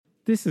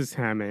This is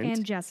Hammond.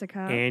 And Jessica.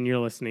 And you're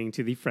listening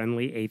to the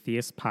Friendly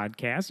Atheist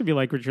Podcast. If you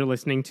like what you're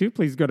listening to,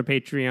 please go to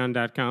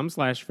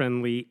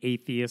patreon.com/Friendly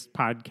Atheist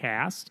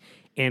Podcast.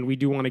 And we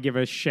do want to give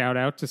a shout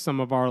out to some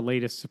of our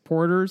latest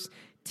supporters: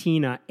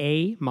 Tina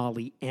A,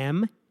 Molly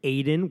M,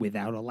 Aiden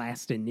without a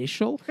last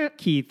initial,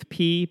 Keith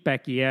P,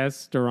 Becky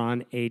S,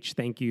 Duran H.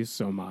 Thank you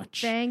so much.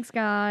 Thanks,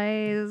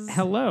 guys.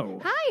 Hello.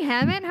 Hi,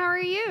 Hammond. How are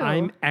you?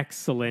 I'm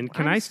excellent.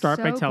 Can I'm I start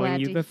by so telling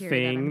glad you to the hear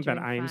thing that that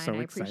I'm I am doing so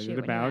fine. I excited appreciate when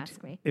you about?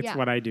 ask me. It's Yeah.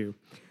 what I do.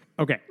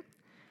 Okay.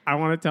 I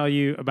want to tell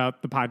you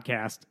about the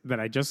podcast that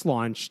I just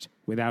launched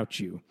without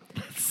you.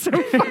 So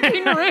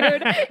fucking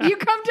rude. You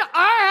come to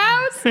our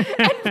house and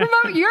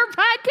promote your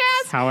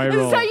podcast? How I This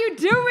roll. is how you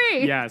do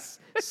me. Yes.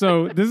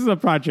 So this is a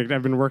project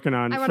I've been working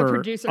on I want a for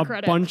producer a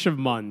credit. bunch of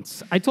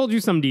months. I told you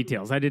some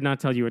details. I did not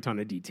tell you a ton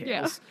of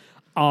details.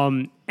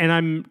 And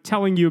I'm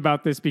telling you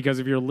about this because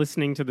if you're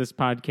listening to this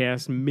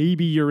podcast,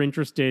 maybe you're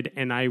interested,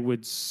 and I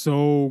would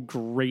so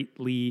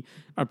greatly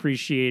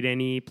appreciate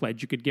any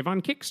pledge you could give on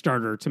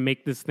Kickstarter to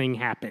make this thing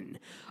happen.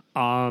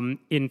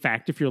 In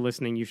fact, if you're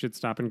listening, you should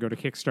stop and go to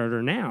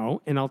Kickstarter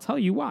now, and I'll tell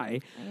you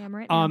why. I am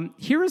right now.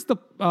 Here is the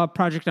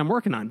project I'm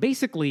working on.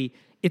 Basically,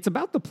 it's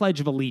about the Pledge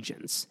of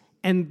Allegiance.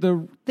 And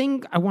the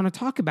thing I want to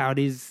talk about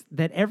is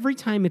that every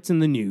time it's in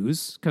the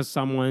news, because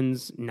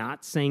someone's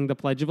not saying the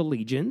Pledge of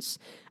Allegiance,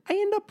 I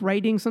end up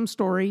writing some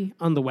story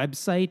on the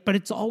website, but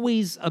it's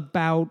always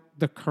about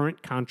the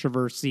current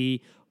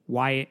controversy,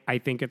 why I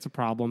think it's a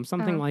problem,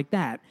 something like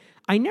that.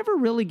 I never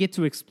really get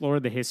to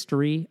explore the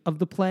history of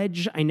the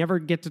pledge. I never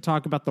get to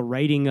talk about the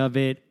writing of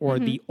it or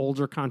the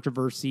older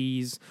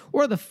controversies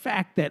or the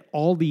fact that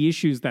all the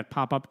issues that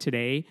pop up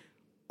today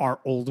are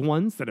old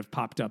ones that have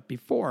popped up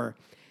before.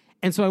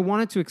 And so I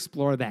wanted to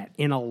explore that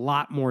in a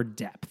lot more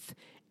depth.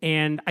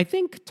 And I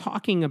think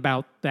talking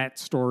about that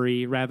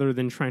story rather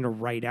than trying to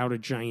write out a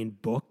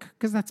giant book,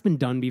 because that's been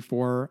done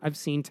before. I've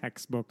seen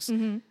textbooks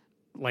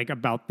like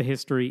about the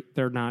history.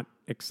 They're not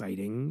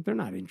exciting. They're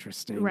not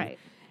interesting. Right.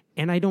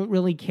 And I don't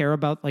really care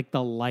about like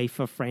the life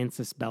of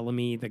Francis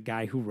Bellamy, the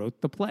guy who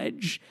wrote the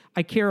pledge.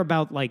 I care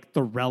about like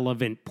the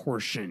relevant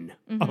portion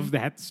of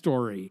that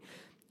story.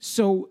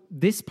 So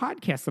this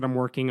podcast that I'm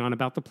working on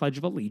about the Pledge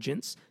of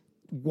Allegiance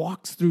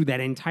walks through that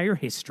entire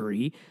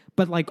history,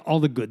 but like all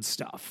the good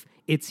stuff.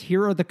 It's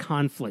here are the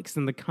conflicts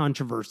and the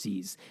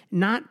controversies,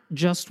 not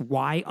just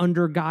why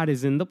under God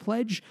is in the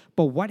pledge,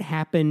 but what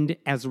happened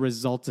as a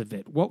result of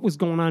it. What was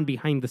going on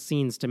behind the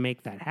scenes to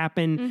make that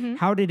happen?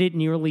 How did it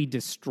nearly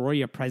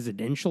destroy a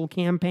presidential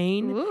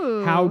campaign?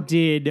 Ooh. How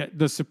did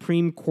the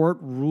Supreme Court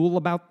rule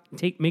about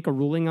make a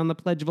ruling on the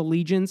Pledge of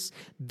Allegiance,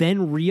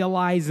 then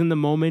realize in the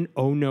moment,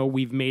 oh no,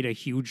 we've made a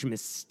huge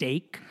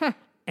mistake?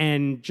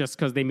 And just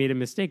because they made a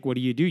mistake, what do?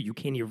 You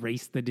can't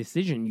erase the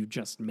decision you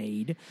just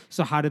made.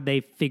 So how did they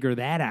figure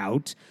that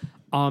out?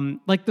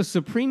 Like the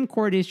Supreme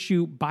Court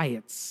issue by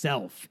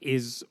itself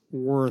is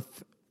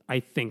worth,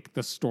 I think,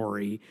 the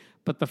story.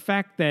 But the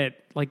fact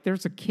that like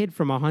there's a kid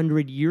from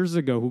 100 years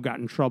ago who got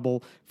in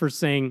trouble for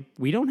saying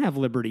we don't have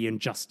liberty and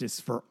justice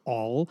for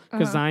all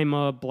because I'm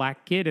a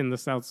black kid in the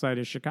south side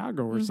of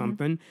Chicago or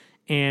something.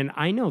 And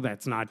I know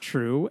that's not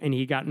true. And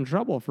he got in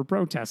trouble for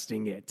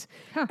protesting it.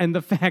 And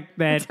the fact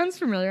that... Sounds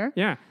familiar.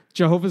 Yeah.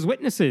 Jehovah's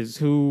Witnesses,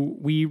 who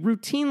we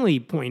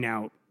routinely point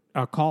out,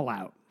 call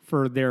out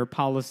for their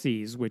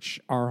policies, which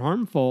are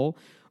harmful,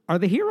 are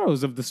the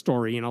heroes of the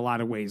story in a lot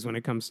of ways when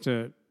it comes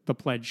to the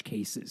pledge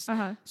cases.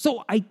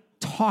 So I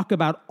talk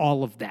about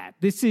all of that.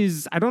 This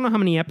is, I don't know how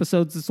many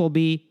episodes this will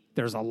be.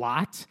 There's a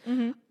lot.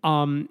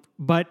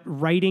 But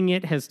writing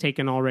it has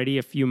taken already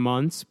a few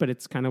months, but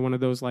it's kind of one of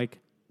those like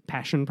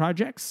passion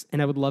projects.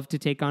 And I would love to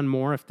take on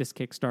more if this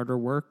Kickstarter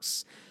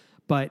works.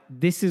 But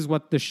this is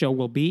what the show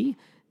will be.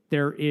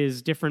 There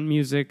is different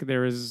music.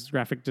 There is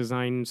graphic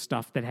design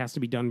stuff that has to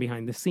be done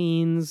behind the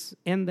scenes.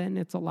 And then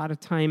it's a lot of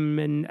time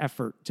and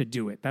effort to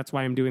do it. That's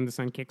why I'm doing this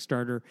on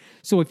Kickstarter.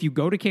 So if you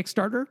go to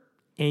Kickstarter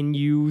and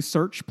you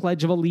search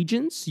Pledge of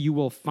Allegiance, you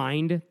will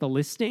find the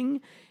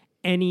listing.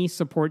 Any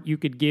support you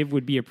could give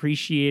would be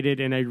appreciated.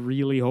 And I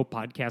really hope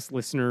podcast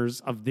listeners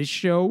of this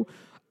show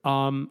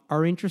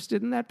are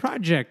interested in that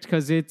project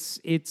because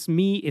it's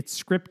me.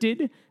 It's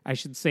scripted. I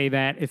should say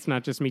that. It's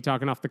not just me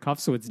talking off the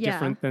cuff, so it's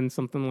different than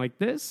something like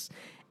this.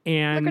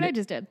 And Look what I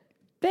just did.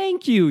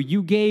 Thank you.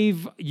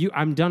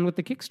 I'm done with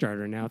the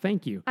Kickstarter now.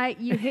 Thank you.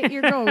 You hit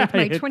your goal with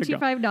my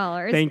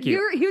 $25. Thank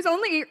you. He was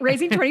only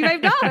raising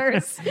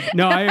 $25.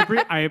 No,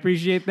 I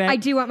appreciate that. I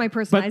do want my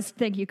personalized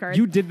thank you card.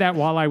 You did that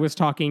while I was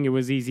talking. It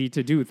was easy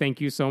to do.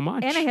 Thank you so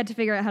much. And I had to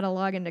figure out how to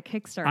log into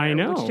Kickstarter. I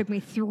know. Which took me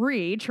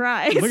 3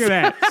 tries. Look at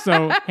that.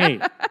 So,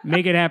 hey,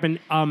 make it happen.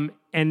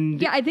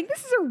 And yeah, I think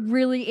this is a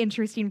really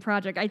interesting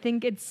project. I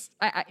think it's,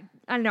 I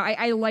I don't know.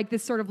 I like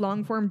this sort of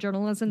long form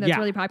journalism that's Yeah.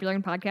 really popular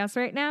in podcasts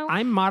right now.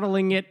 I'm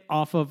modeling it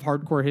off of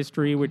Hardcore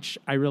History, which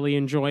I really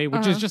enjoy,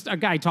 which is just a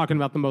guy talking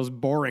about the most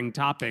boring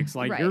topics.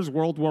 Like, Right. here's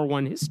World War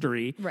I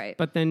history. Right.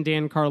 But then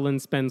Dan Carlin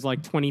spends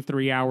like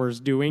 23 hours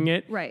doing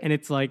it. Right. And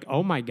it's like,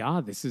 oh my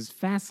God, this is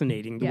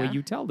fascinating the way Yeah.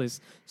 you tell this.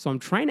 So I'm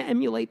trying to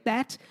emulate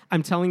that.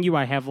 I'm telling you,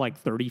 I have like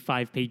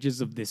 35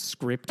 pages of this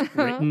script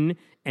written,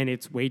 and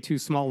it's way too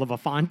small of a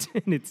font,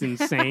 and it's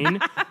insane.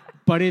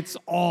 But it's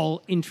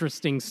all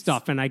interesting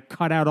stuff, and I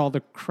cut out all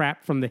the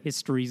crap from the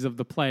histories of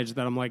the pledge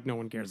that I'm like, no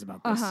one cares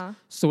about this.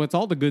 So it's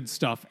all the good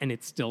stuff, and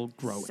it's still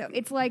growing. So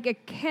it's like a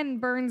Ken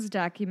Burns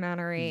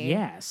documentary.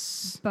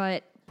 Yes.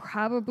 But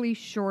probably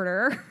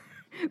shorter.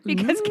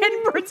 Because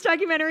Ken Burns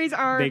documentaries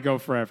are They go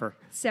forever.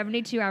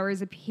 72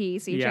 hours a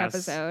piece each Yes.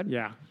 episode.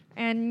 Yeah.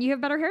 And you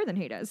have better hair than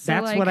he does. So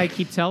That's like, what I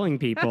keep telling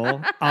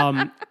people.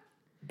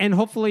 And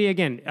hopefully,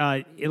 again,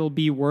 it'll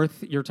be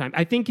worth your time.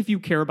 I think if you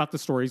care about the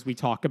stories we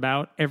talk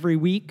about every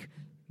week,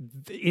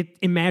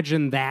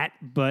 imagine that,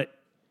 but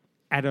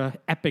at an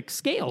epic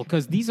scale,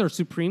 because these are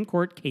Supreme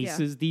Court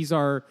cases. Yeah. These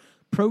are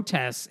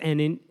protests,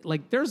 and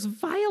there's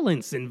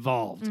violence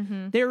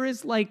involved. There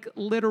is like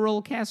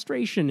literal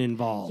castration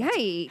involved.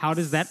 Yikes. How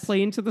does that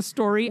play into the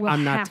story? We'll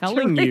I'm not have to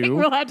telling read- you.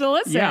 We'll have to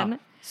listen. Yeah.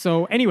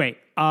 So anyway,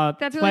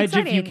 That's really pledge if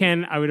you exciting.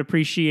 can. I would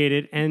appreciate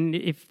it. And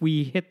if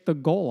we hit the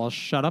goal, I'll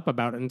shut up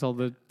about it until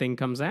the thing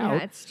comes out.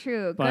 Yeah, it's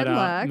true. But Good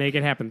luck. make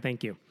it happen.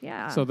 Thank you.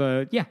 Yeah. So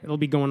it'll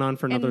be going on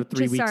for another And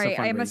 3 just weeks. sorry, of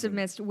I must have fundraising.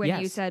 missed when you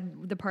Yes.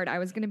 said the part I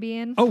was going to be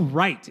in. Oh,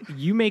 right.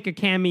 You make a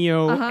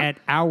cameo at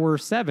hour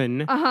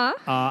 7.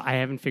 I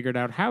haven't figured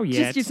out how yet.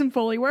 Just do some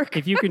Foley work.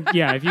 If you could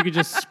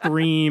just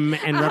scream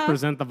and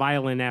represent the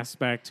violin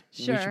aspect,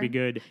 we Sure. should be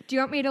good. Do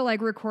you want me to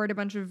like record a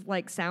bunch of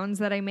like sounds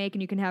that I make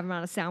and you can have them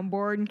on a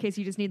soundboard in case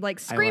you just need like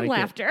scream like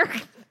it. laughter?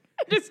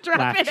 Just drop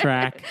Laugh it.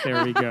 track.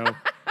 There we go.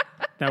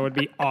 That would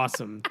be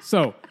awesome.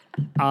 So,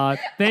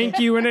 thank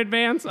you in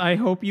advance. I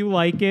hope you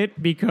like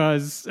it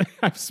because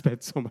I've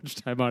spent so much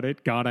time on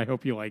it. God, I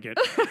hope you like it.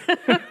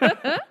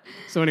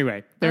 So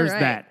anyway, there's All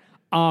right.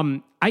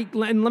 that.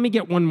 And let me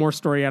get one more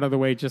story out of the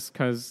way just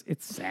because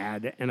it's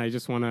sad, and I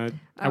just want to.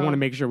 I want to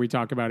make sure we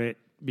talk about it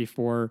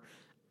before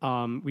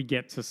we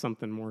get to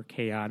something more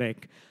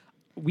chaotic.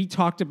 We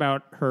talked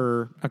about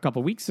her a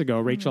couple weeks ago,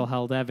 Rachel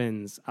Held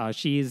Evans.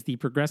 She is the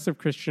progressive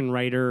Christian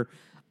writer.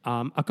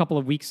 A couple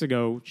of weeks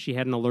ago, she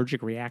had an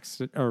allergic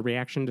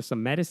reaction to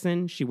some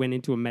medicine. She went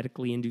into a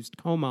medically induced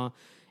coma.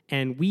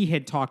 And we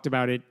had talked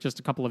about it just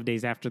a couple of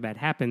days after that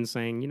happened,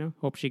 saying,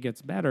 hope she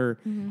gets better.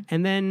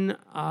 And then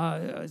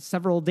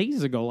several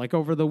days ago, like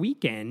over the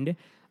weekend,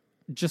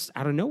 just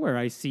out of nowhere,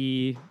 I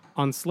see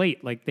on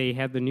Slate, like they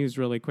had the news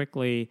really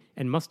quickly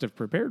and must have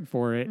prepared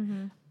for it.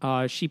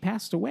 She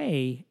passed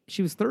away.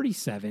 She was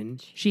 37.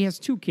 She has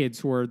 2 kids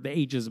who are the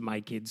ages of my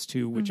kids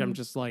too, which I'm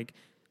just like,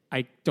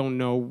 I don't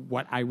know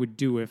what I would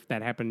do if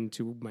that happened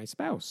to my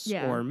spouse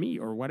or me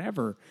or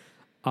whatever.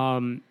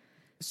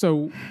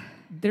 So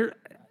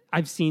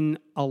I've seen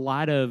a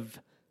lot of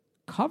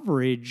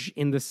coverage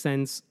in the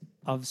sense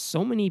of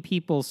so many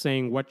people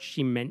saying what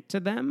she meant to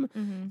them.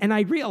 And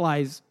I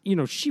realize,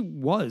 she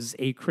was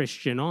a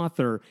Christian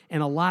author,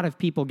 and a lot of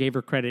people gave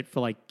her credit for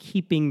like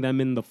keeping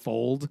them in the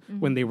fold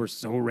when they were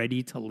so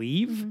ready to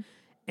leave.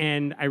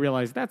 And I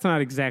realized that's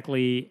not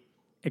exactly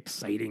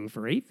exciting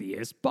for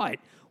atheists, but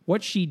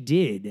what she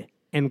did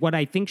and what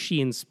I think she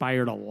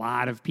inspired a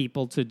lot of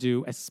people to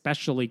do,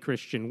 especially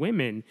Christian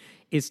women,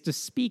 is to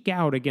speak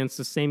out against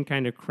the same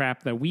kind of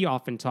crap that we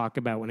often talk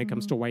about when it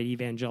comes to white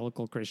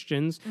evangelical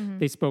Christians.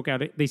 They speak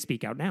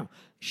out now.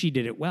 She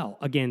did it well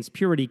against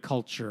purity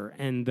culture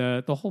and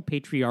the whole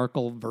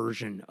patriarchal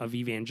version of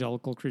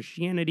evangelical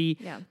Christianity,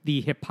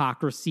 the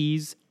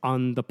hypocrisies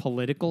on the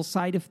political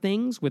side of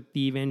things with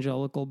the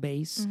evangelical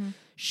base.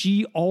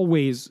 She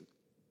always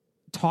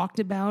talked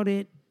about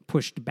it,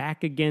 pushed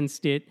back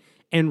against it,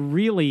 and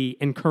really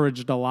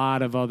encouraged a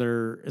lot of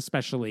other,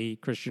 especially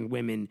Christian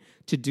women,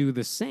 to do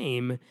the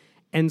same.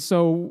 And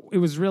so it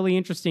was really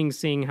interesting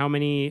seeing how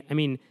many,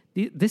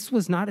 this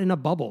was not in a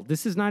bubble.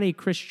 This is not a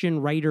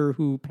Christian writer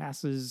who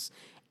passes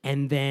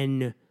and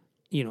then,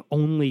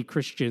 only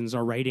Christians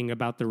are writing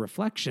about the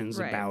reflections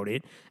about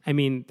it.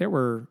 There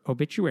were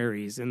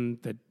obituaries in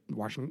the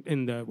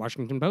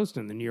Washington Post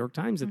and the New York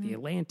Times and the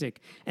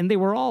Atlantic. And they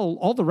were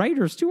all the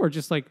writers too are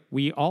just like,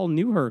 we all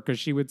knew her because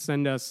she would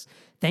send us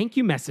thank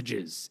you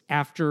messages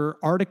after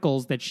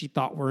articles that she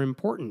thought were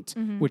important,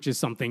 which is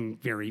something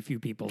very few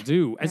people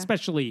do,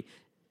 especially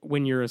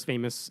when you're as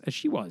famous as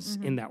she was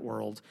in that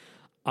world.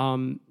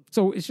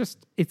 So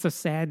it's a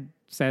sad,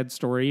 sad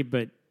story,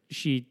 but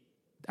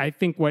I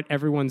think what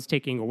everyone's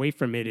taking away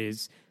from it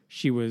is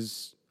she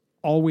was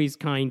always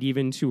kind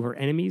even to her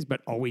enemies, but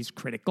always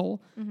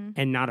critical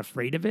and not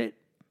afraid of it.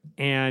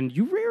 And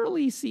you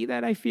rarely see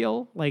that, I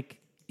feel, like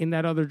in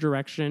that other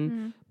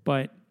direction.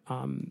 But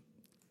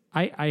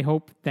I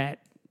hope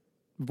that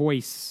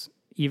voice,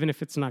 even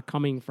if it's not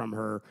coming from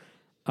her,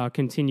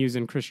 continues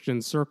in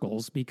Christian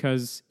circles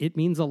because it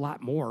means a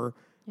lot more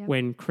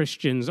when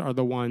Christians are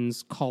the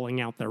ones calling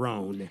out their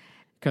own.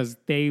 because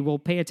they will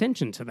pay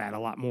attention to that a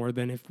lot more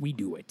than if we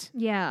do it.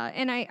 Yeah,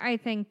 and I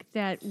think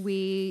that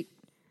we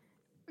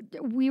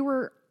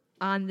were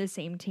on the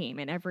same team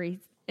in every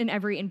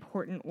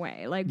important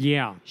way. Like,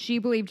 Yeah. she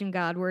believed in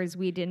God, whereas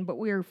we didn't, but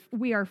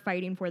we are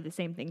fighting for the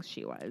same things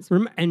she was.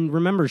 And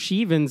remember, she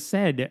even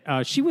said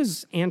she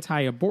was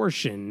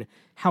anti-abortion.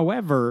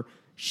 However,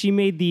 she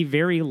made the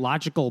very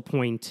logical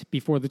point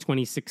before the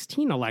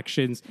 2016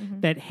 elections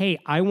that, hey,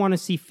 I want to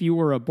see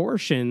fewer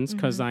abortions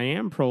because I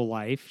am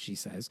pro-life, she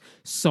says.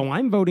 So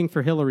I'm voting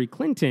for Hillary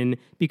Clinton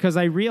because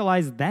I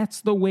realize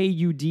that's the way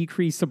you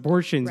decrease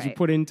abortions. Right. You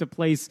put into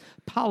place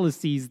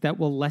policies that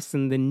will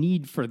lessen the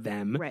need for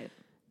them. Right.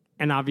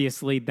 And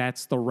obviously,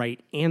 that's the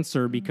right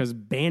answer because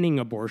banning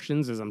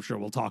abortions, as I'm sure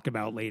we'll talk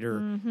about later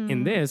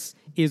in this,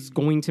 is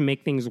going to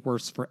make things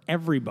worse for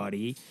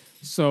everybody.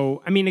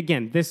 So, I mean,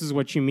 again, this is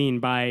what you mean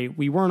by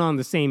we weren't on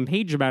the same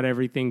page about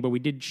everything, but we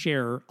did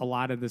share a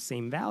lot of the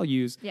same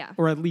values,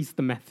 or at least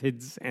the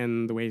methods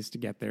and the ways to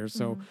get there.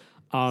 So,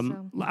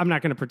 I'm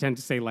not going to pretend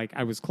to say like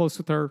I was close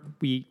with her.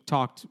 We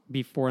talked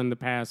before in the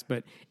past,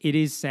 but it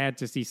is sad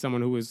to see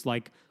someone who was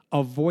like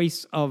a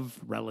voice of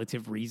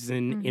relative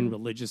reason in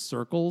religious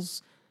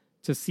circles,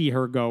 to see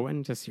her go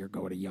at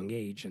a young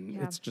age. And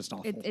it's just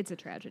awful. It's a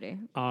tragedy.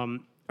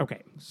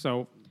 Okay,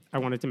 so I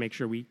wanted to make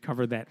sure we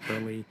covered that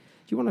early. Do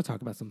you want to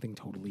talk about something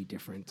totally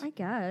different? I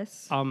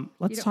guess.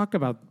 Let's talk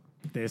about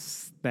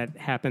this that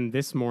happened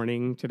this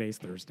morning. Today's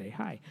Thursday.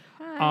 Hi.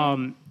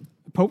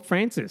 Pope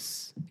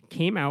Francis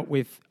came out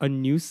with a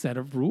new set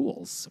of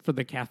rules for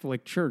the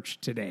Catholic Church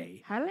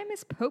today. How did I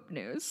miss Pope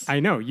news? I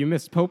know, you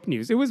missed Pope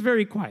news. It was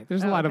very quiet.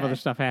 There's a lot of other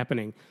stuff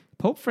happening.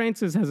 Pope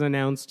Francis has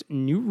announced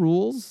new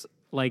rules,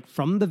 like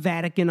from the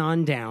Vatican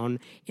on down,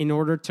 in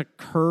order to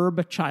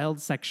curb child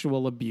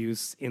sexual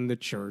abuse in the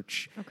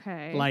church.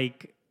 Okay.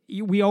 Like,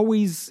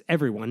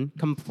 everyone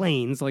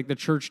complains like the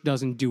church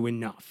doesn't do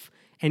enough.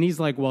 And he's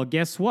like, well,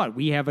 guess what?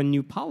 We have a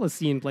new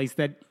policy in place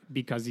that,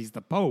 because he's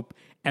the Pope,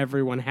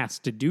 everyone has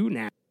to do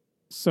now.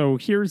 So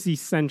here's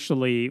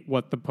essentially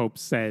what the Pope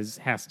says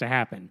has to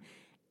happen.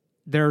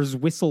 There's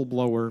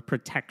whistleblower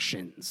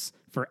protections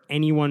for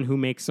anyone who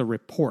makes a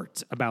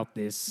report about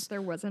this.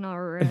 There wasn't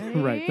already.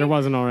 Right, there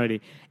wasn't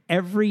already.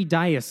 Every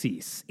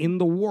diocese in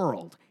the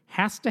world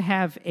has to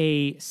have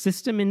a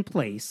system in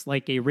place,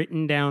 like a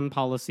written down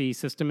policy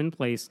system in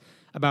place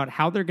about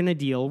how they're going to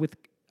deal with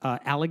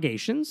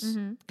allegations,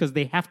 because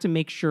they have to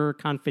make sure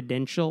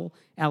confidential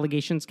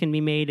allegations can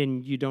be made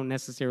and you don't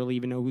necessarily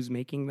even know who's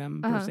making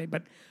them, per se.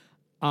 But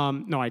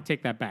no, I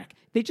take that back.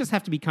 They just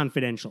have to be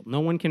confidential. No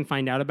one can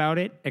find out about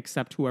it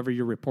except whoever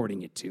you're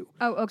reporting it to.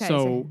 Oh, okay.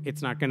 So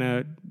it's not going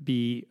to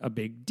be a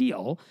big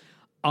deal.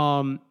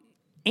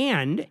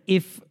 And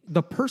if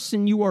the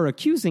person you are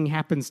accusing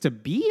happens to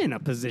be in a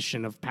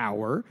position of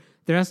power,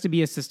 there has to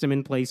be a system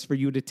in place for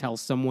you to tell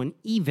someone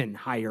even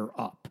higher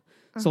up.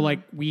 So, like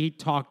we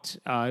talked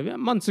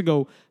months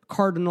ago,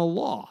 Cardinal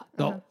Law,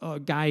 the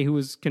guy who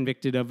was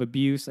convicted of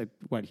abuse,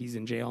 he's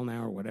in jail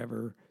now or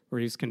whatever, or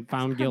he's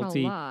found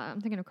guilty. Law.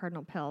 I'm thinking of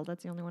Cardinal Pell.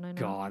 That's the only one I know.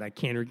 God, I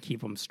can't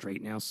keep them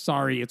straight now.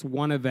 Sorry, it's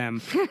one of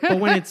them. But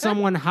when it's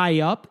someone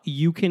high up,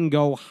 you can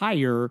go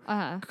higher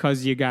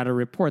because you got to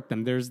report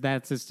them. There's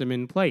that system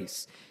in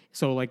place.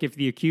 So, like, if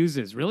the accused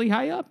is really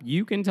high up,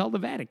 you can tell the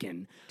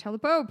Vatican. Tell the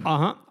Pope.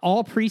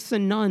 All priests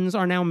and nuns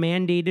are now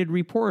mandated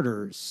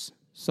reporters.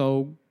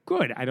 So,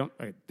 good.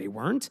 They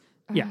weren't?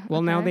 Yeah,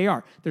 well, now they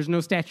are. There's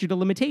no statute of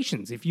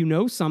limitations. If you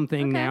know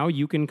something now,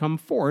 you can come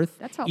forth.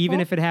 That's helpful. Even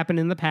if it happened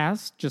in the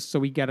past, just so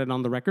we get it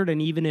on the record.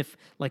 And even if,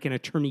 like, an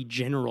attorney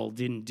general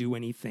didn't do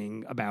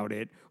anything about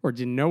it or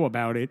didn't know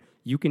about it,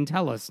 you can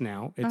tell us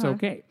now. It's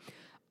okay.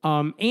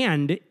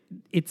 And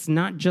it's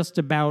not just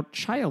about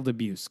child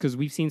abuse, because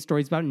we've seen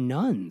stories about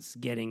nuns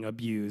getting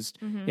abused.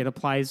 It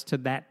applies to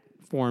that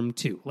form,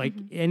 too. Like,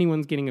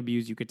 anyone's getting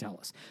abused, you could tell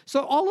us.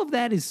 So all of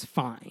that is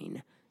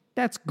fine.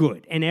 That's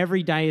good. And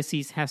every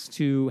diocese has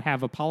to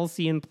have a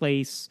policy in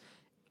place,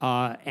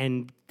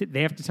 and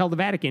they have to tell the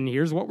Vatican,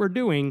 here's what we're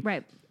doing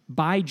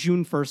by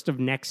June 1st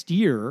of next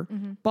year.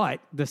 But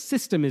the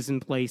system is in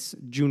place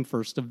June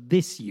 1st of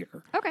this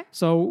year. Okay.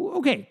 So,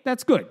 okay,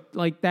 that's good.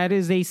 Like, that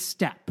is a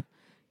step.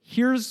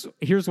 Here's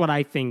what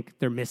I think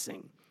they're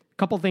missing. A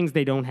couple things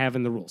they don't have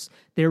in the rules.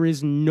 There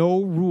is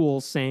no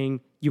rule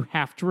saying you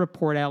have to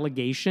report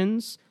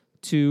allegations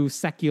to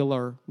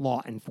secular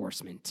law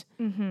enforcement.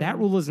 That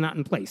rule is not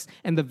in place.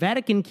 And the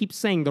Vatican keeps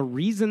saying the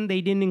reason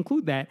they didn't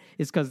include that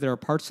is because there are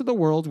parts of the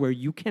world where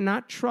you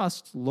cannot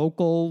trust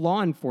local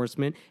law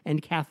enforcement,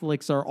 and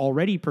Catholics are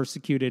already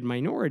persecuted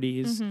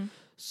minorities.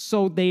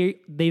 So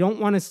they don't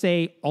want to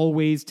say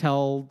always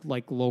tell,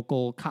 like,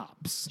 local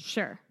cops.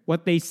 Sure.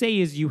 What they say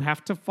is you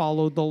have to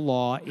follow the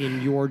law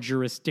in your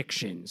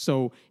jurisdiction.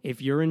 So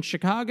if you're in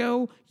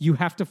Chicago, you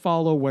have to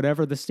follow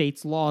whatever the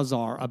state's laws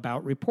are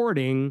about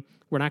reporting.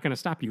 We're not going to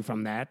stop you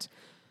from that.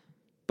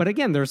 But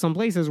again, there are some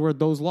places where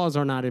those laws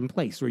are not in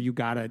place, where you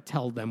got to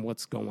tell them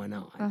what's going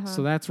on.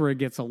 So that's where it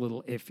gets a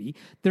little iffy.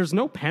 There's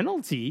no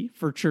penalty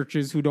for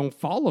churches who don't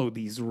follow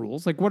these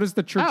rules. Like, what is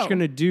the church going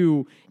to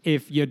do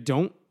if you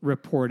don't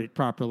report it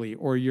properly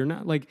or you're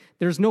not? Like,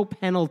 there's no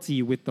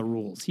penalty with the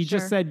rules. He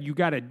just said, you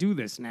got to do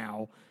this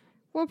now.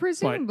 Well,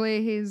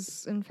 presumably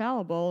he's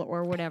infallible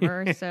or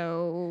whatever,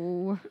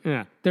 so...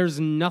 Yeah. There's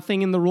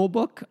nothing in the rule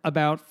book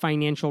about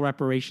financial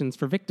reparations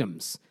for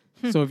victims.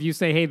 So if you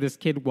say, hey, this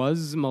kid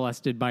was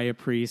molested by a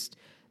priest,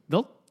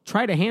 they'll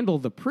try to handle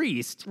the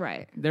priest.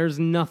 Right. There's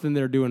nothing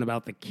they're doing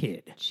about the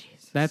kid.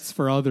 Jesus. That's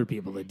for other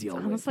people to deal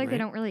with. Almost like right? they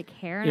don't really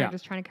care and they're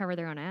just trying to cover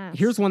their own ass.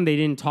 Here's one they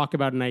didn't talk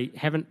about, and I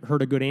haven't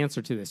heard a good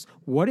answer to this.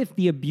 What if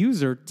the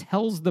abuser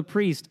tells the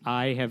priest,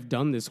 I have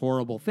done this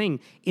horrible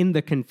thing, in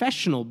the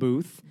confessional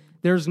booth?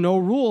 There's no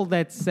rule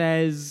that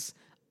says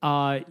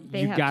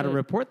you got to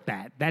report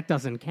that. That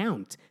doesn't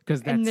count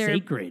because that's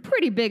sacred.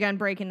 Pretty big on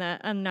breaking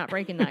that, on not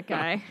breaking that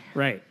guy.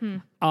 Right.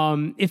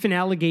 If an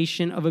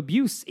allegation of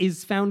abuse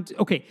is found,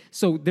 okay,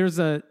 so there's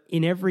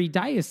in every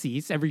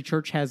diocese, every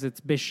church has its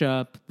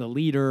bishop, the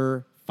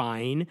leader,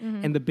 fine,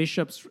 and the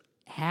bishops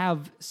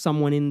have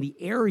someone in the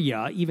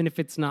area, even if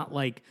it's not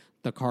like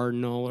the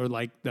cardinal or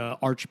like the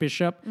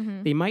archbishop,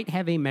 they might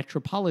have a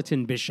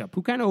metropolitan bishop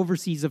who kind of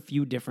oversees a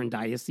few different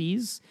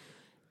dioceses.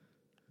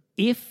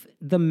 If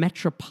the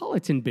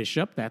metropolitan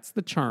bishop, that's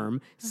the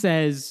term,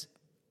 says,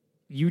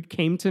 you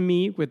came to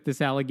me with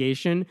this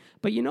allegation,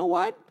 but you know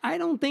what? I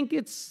don't think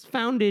it's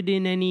founded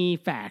in any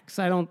facts.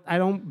 I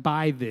don't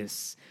buy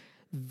this.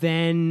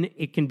 Then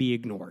it can be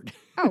ignored.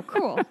 Oh,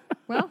 cool.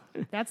 Well,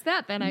 that's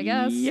that then, I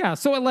guess. Yeah.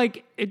 So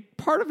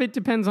part of it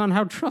depends on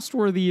how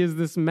trustworthy is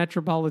this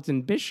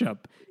metropolitan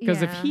bishop.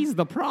 Because if he's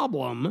the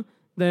problem,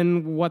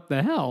 then what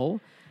the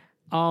hell?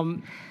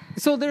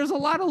 So there's a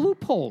lot of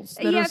loopholes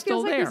that are still there. Yeah, it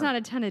feels like there's not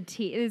a ton of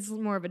tea. It's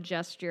more of a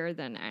gesture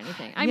than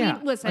anything. I mean,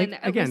 listen,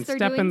 again,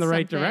 step in the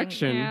right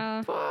direction,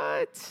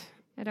 but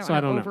I don't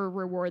want to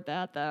over-reward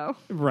that, though.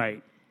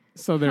 Right.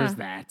 So there's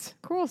that.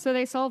 Cool. So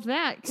they solved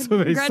that.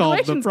 So they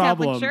solved the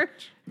problem. Catholic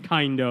Church.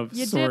 Kind of,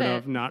 sort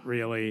of, not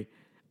really.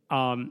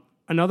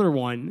 Another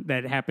one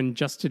that happened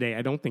just today,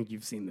 I don't think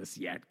you've seen this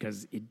yet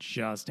because it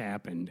just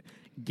happened.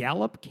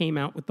 Gallup came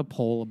out with a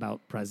poll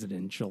about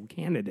presidential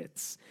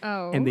candidates.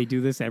 Oh. And they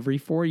do this every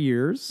 4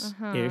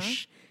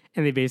 years-ish.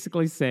 And they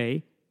basically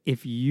say,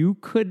 if you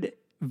could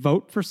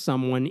vote for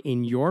someone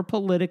in your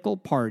political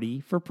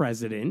party for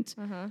president,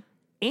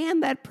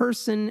 and that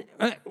person,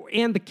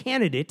 and the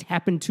candidate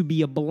happened to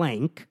be a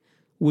blank,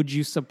 would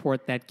you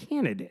support that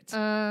candidate?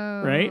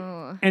 Right?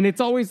 And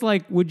it's always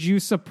like, would you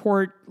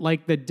support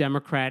like the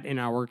Democrat, in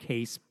our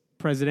case,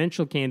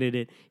 presidential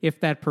candidate,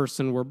 if that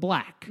person were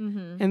black?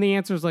 And the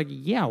answer is like,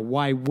 yeah,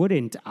 why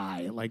wouldn't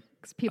I? Like,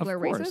 people are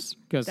racist?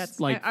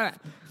 Because like,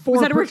 was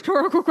that a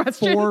rhetorical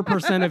question?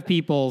 4% of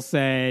people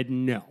said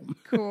no.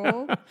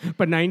 Cool.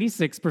 But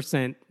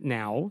 96%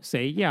 now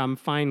say, yeah, I'm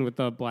fine with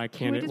the black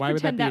candidate. Why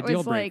would that be a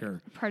deal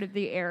breaker? Like part of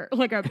the error,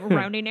 like a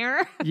rounding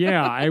error?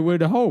 Yeah, I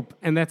would hope.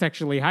 And that's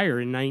actually higher.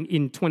 In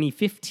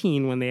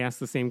 2015, when they asked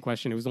the same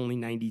question, it was only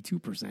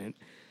 92%.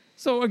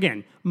 So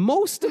again,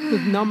 most of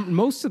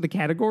the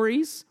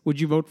categories, would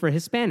you vote for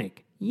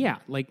Hispanic? Yeah,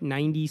 like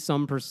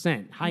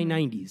 90-some%, high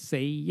 90s.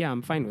 Say, yeah,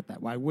 I'm fine with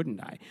that. Why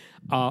wouldn't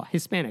I?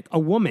 Hispanic, a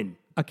woman,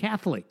 a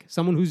Catholic,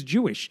 someone who's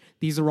Jewish.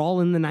 These are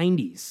all in the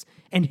 90s.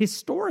 And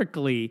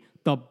historically,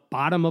 the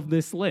bottom of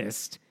this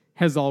list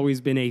has always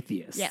been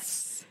atheists.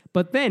 Yes.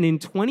 But then in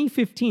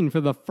 2015,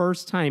 for the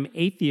first time,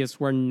 atheists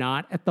were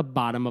not at the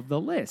bottom of the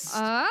list.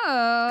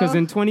 Oh. Because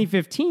in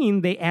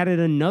 2015, they added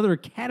another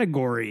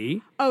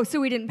category. Oh, so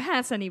we didn't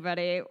pass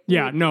anybody.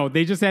 Yeah, no,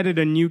 they just added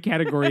a new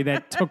category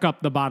that took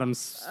up the bottom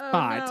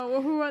spot. Oh, no.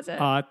 Well, who was it?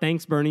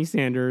 Thanks, Bernie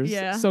Sanders.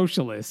 Yeah.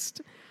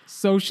 Socialist.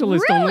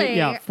 Socialist really? only.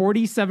 Yeah,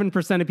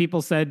 47% of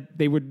people said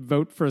they would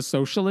vote for a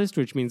socialist,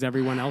 which means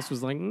everyone else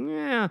was like,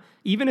 yeah,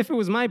 even if it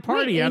was my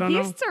party, Wait, I don't know.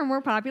 Atheists are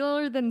more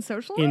popular than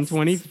socialists? In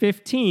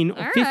 2015, All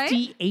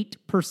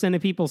 58%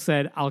 of people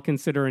said, I'll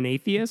consider an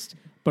atheist,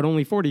 but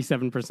only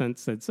 47%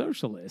 said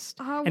socialist.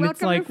 And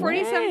welcome to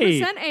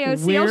 47%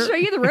 AOC. I'll show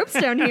you the ropes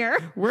down here.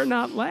 We're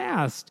not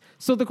last.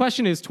 So the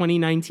question is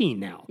 2019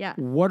 now. Yeah.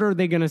 What are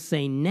they going to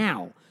say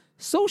now?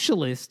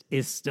 Socialist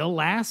is still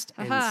last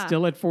and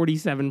still at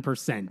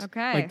 47%.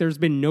 Okay. Like there's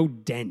been no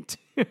dent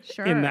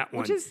in that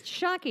one. Which is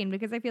shocking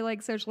because I feel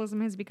like socialism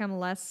has become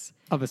less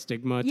of a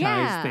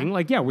stigmatized thing.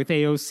 Like, with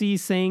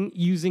AOC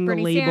using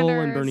Bernie the label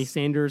Sanders. and Bernie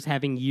Sanders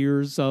having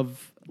years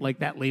of like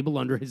that label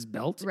under his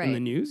belt in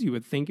the news, you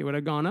would think it would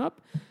have gone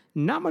up.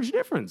 Not much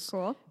difference.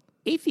 Cool.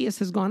 Atheist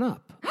has gone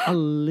up a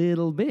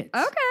little bit.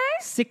 Okay.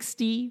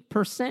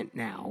 60%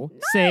 now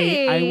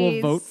say I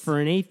will vote for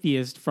an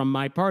atheist from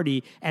my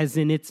party, as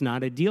in it's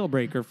not a deal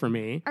breaker for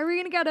me. Are we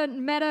going to get a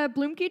Meta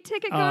Bloomkey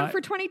ticket going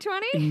for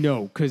 2020?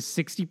 No, because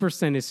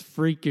 60% is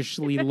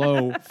freakishly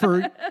low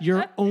for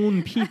your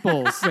own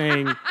people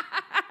saying...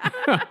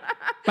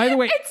 By the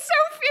way... It's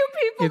so few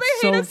people.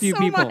 It's they hate so us few so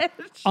people.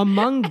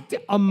 much.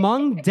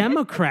 Among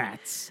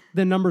Democrats,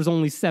 the number's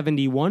only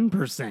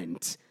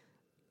 71%.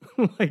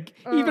 Like,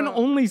 even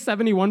only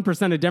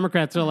 71% of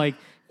Democrats are like,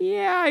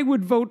 yeah, I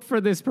would vote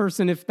for this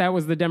person if that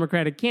was the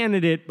Democratic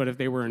candidate, but if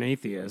they were an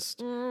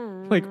atheist,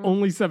 like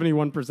only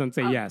 71%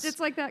 say yes. It's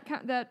like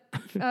that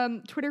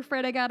Twitter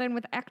thread I got in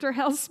with actor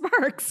Hal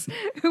Sparks,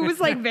 who was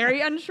like very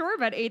unsure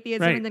about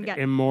atheism Right. and then got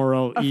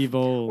Immoral,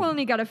 evil. Well, and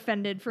he got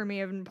offended for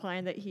me of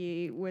implying that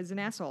he was an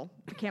asshole.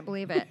 I can't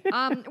believe it.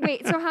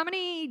 Wait, so how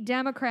many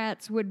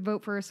Democrats would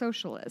vote for a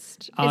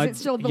socialist? Is it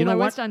still the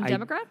lowest on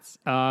Democrats?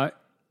 I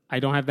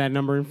don't have that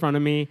number in front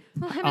of me.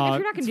 Well, if you're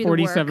not going to do the work.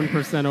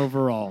 47%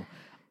 overall.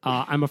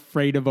 I'm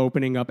afraid of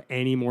opening up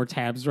any more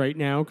tabs right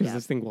now because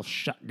this thing will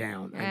shut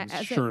down. I'm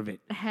sure of it.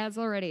 Has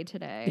already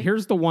today.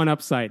 Here's the one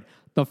upside.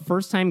 The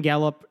first time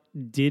Gallup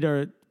did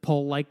a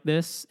poll like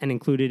this and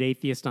included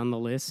atheist on the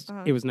list,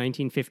 it was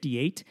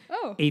 1958.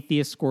 Oh.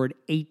 Atheist scored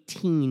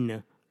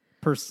 18%.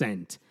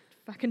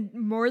 Fucking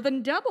more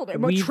than doubled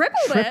it. We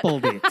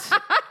tripled it.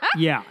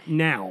 Yeah,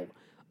 now.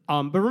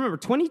 But remember,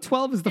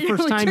 2012 is the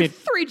first time took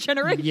 3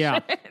 generations. Yeah,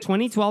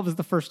 2012 is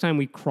the first time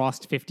we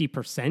crossed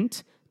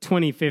 50%.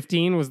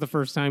 2015 was the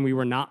first time we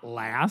were not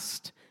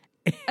last.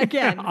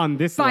 Again, on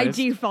this by list.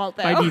 default,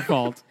 though. By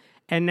default.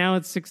 And now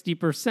it's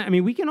 60%. I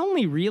mean, we can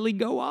only really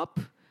go up.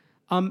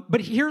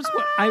 But here's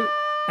what I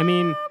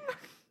mean,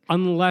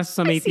 unless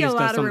some atheist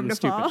does something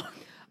stupid.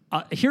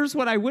 Here's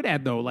what I would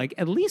add, though. Like,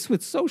 at least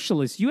with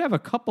socialists, you have a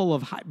couple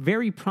of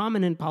very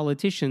prominent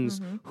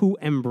politicians who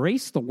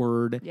embrace the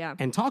word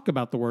and talk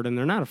about the word, and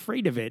they're not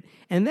afraid of it.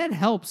 And that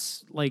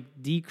helps, like,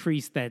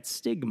 decrease that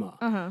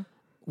stigma.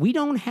 We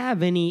don't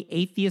have any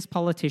atheist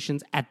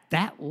politicians at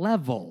that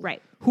level.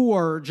 Right. Who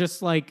are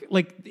just like,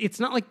 it's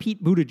not like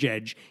Pete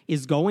Buttigieg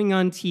is going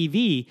on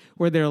TV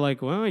where they're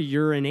like, well,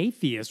 you're an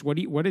atheist. What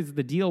is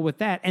the deal with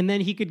that? And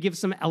then he could give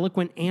some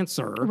eloquent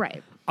answer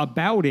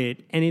about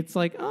it. And it's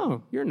like,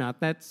 oh, you're not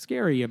that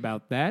scary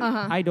about that.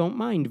 I don't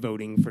mind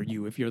voting for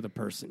you if you're the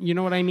person. You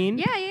know what I mean?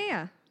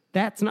 Yeah.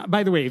 That's not,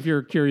 by the way, if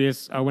you're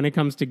curious, when it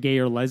comes to gay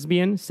or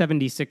lesbian,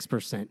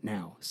 76%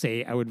 now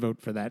say I would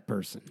vote for that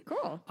person.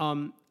 Cool.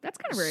 That's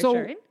kind of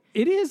reassuring. So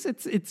it is,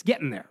 it's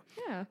getting there.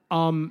 Yeah.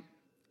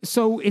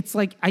 So it's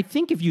like, I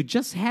think if you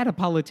just had a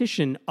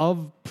politician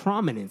of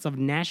prominence, of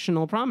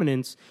national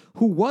prominence,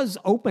 who was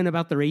open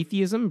about their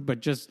atheism, but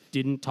just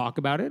didn't talk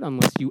about it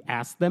unless you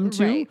asked them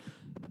to,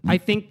 I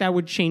think that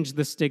would change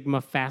the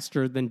stigma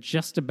faster than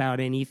just about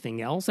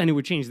anything else. And it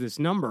would change this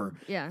number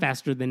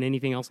faster than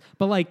anything else.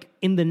 But like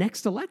in the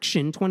next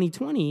election,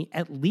 2020,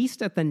 at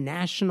least at the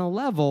national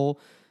level,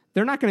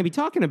 they're not going to be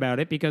talking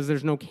about it because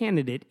there's no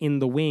candidate in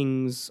the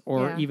wings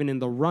or even in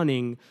the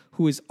running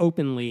who is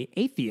openly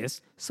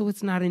atheist, so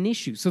it's not an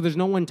issue. So there's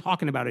no one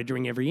talking about it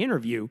during every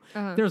interview.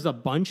 There's a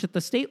bunch at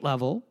the state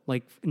level,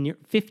 like near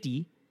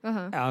 50,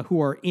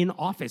 who are in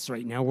office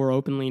right now who are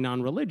openly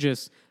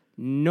non-religious.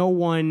 No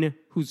one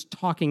who's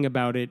talking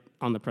about it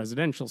on the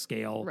presidential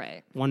scale.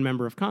 Right. One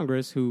member of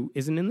Congress who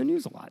isn't in the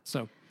news a lot.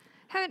 So,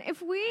 Heaven,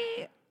 if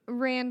we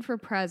ran for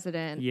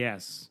president,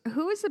 yes,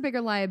 who is the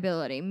bigger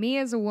liability, me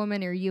as a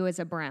woman or you as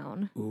a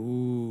brown?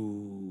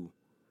 Ooh.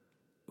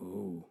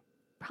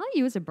 Probably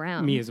you as a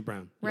brown. Me as a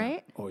brown.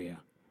 Right? Yeah. Oh, yeah.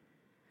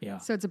 Yeah.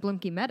 So it's a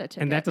Blumpkin meta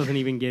ticket. And that doesn't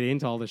even get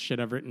into all the shit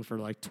I've written for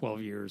like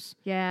 12 years.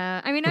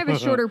 Yeah. I mean, I have a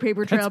shorter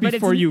paper trail, That's but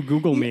before it's... you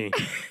Google me.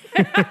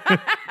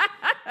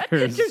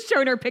 Just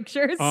showing her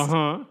pictures.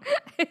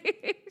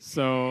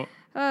 So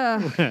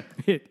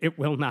it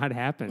will not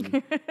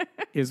happen,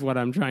 is what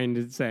I'm trying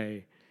to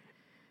say.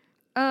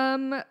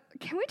 Can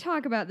we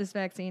talk about this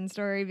vaccine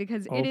story?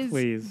 Because it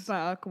is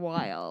buck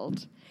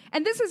wild.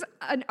 And this is,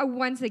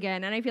 once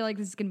again, and I feel like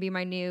this is going to be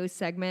my new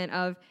segment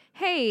of,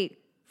 hey,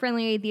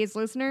 friendly atheist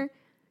listener,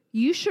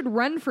 you should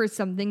run for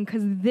something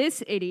because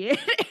this idiot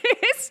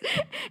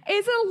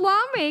is a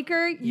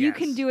lawmaker. Yes. You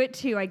can do it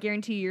too. I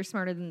guarantee you're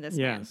smarter than this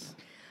man.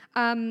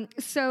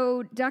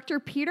 So Dr.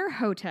 Peter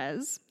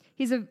Hotez,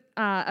 he's a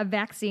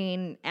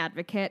vaccine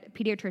advocate,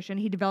 pediatrician.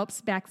 He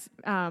develops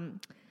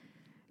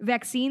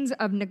vaccines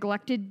of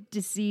neglected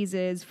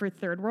diseases for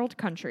third world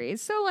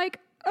countries. So, like,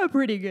 a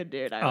pretty good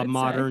dude, I would say. A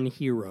modern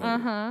hero.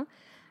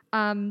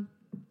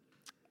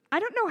 I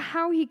don't know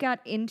how he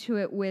got into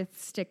it with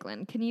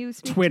Stickland. Can you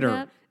speak Twitter. to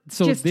that?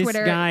 So Just this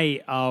Twitter.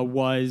 guy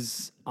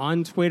was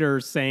on Twitter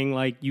saying,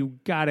 like, you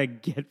gotta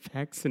get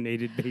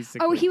vaccinated,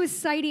 basically. Oh, he was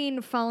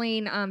citing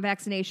falling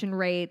vaccination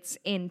rates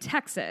in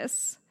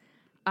Texas.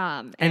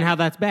 And how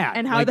that's bad.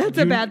 And how that's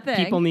a bad thing.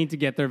 People need to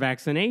get their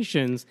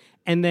vaccinations.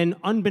 And then,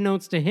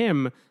 unbeknownst to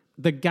him,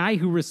 the guy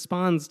who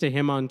responds to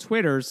him on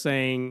Twitter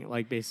saying,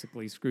 like,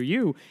 basically, screw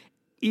you,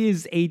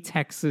 is a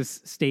Texas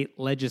state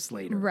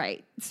legislator.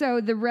 Right. So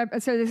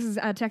so this is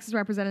Texas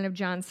Representative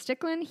John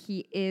Stickland.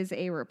 He is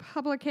a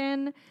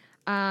Republican.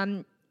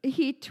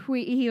 He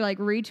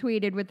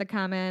retweeted with the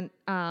comment,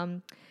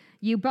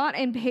 you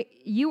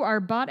are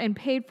bought and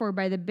paid for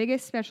by the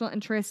biggest special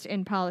interest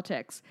in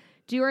politics.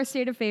 Do our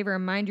state a favor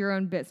and mind your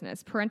own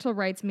business. Parental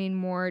rights mean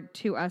more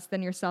to us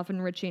than your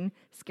self-enriching,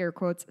 scare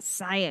quotes,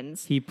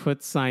 science. He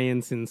put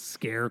science in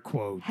scare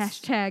quotes.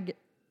 Hashtag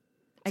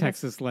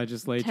Texas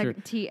legislature.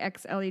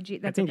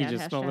 TXLEG. I think he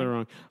just spelled it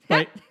wrong.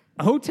 But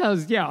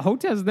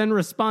Hotez then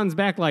responds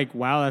back like,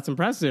 wow, that's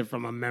impressive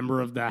from a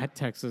member of the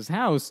Texas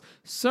House.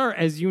 Sir,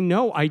 as you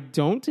know, I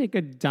don't take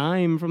a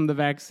dime from the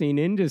vaccine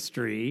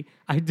industry.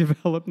 I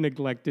develop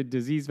neglected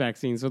disease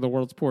vaccines for the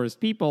world's poorest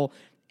people.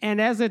 And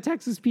as a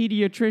Texas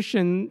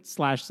pediatrician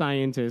 /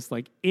 scientist,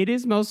 like, it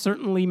is most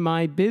certainly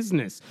my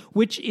business,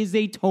 which is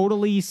a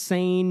totally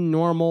sane,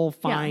 normal,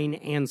 fine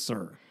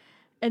answer.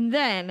 And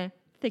then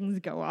things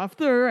go off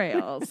the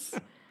rails.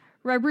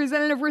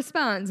 Representative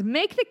responds,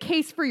 make the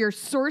case for your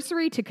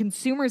sorcery to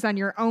consumers on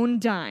your own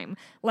dime,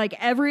 like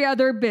every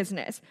other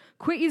business.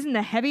 Quit using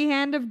the heavy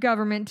hand of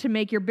government to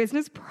make your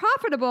business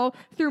profitable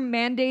through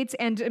mandates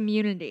and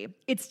immunity.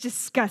 It's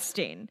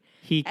disgusting.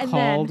 He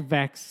called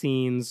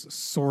vaccines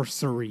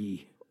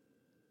sorcery.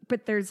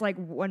 But there's like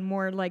one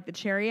more, like the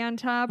cherry on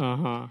top.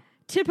 Uh-huh.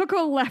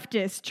 Typical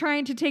leftist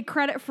trying to take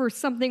credit for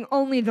something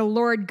only the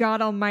Lord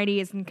God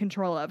Almighty is in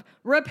control of.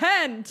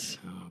 Repent!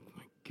 Oh,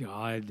 my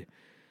God.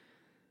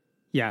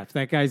 Yeah, if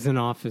that guy's in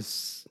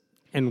office,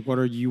 and what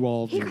are you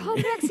all doing? He called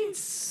vaccine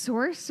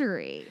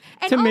sorcery.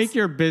 And to make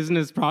your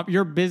business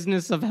your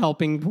business of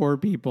helping poor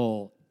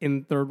people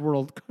in third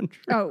world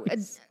countries. Oh,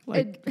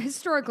 a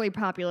historically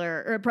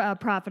popular or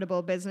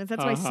profitable business.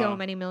 That's why so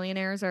many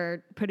millionaires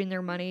are putting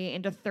their money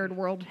into third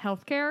world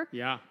healthcare.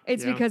 Yeah.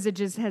 It's because it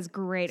just has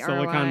great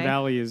Silicon ROI.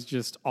 Valley is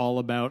just all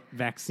about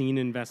vaccine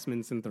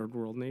investments in third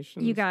world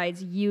nations. You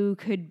guys, you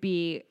could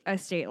be a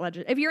state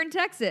legislator. If you're in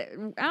Texas,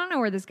 I don't know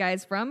where this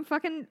guy's from.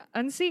 Fucking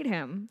unseat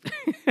him.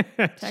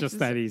 It's just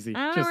that easy. I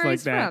don't just know where like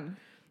he's that. from.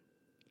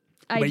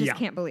 I just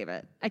can't believe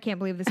it. I can't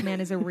believe this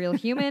man is a real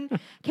human.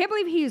 Can't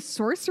believe he used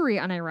sorcery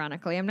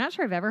unironically. I'm not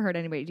sure I've ever heard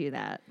anybody do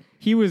that.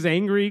 He was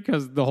angry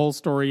because the whole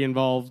story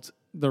involved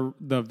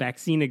the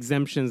vaccine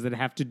exemptions that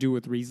have to do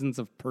with reasons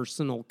of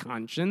personal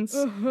conscience,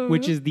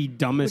 which is the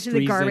dumbest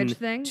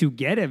reason to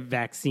get a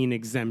vaccine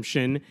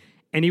exemption.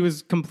 And he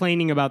was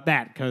complaining about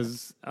that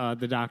because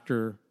the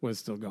doctor was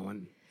still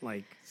going,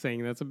 like,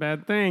 saying that's a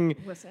bad thing.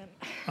 Listen.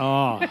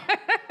 Oh.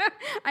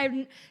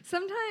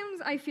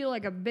 Sometimes I feel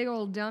like a big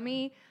old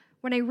dummy.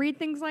 When I read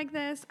things like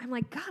this, I'm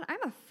like, God,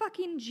 I'm a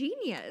fucking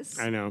genius.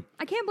 I know.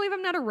 I can't believe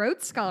I'm not a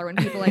Rhodes Scholar when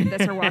people like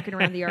this are walking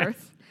around the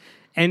earth.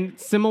 And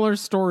similar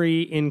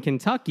story in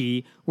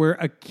Kentucky, where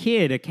a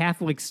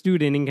Catholic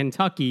student in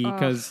Kentucky,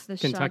 because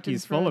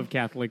Kentucky's full of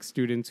Catholic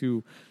students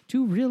who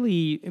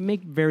really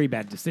make very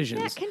bad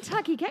decisions. Yeah,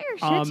 Kentucky, get your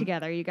shit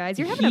together, you guys.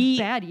 You're having a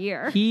bad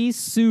year. He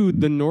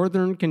sued the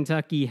Northern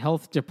Kentucky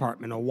Health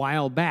Department a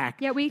while back.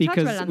 Yeah, we talked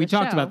about it on the show.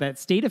 Talked about that.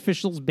 State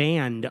officials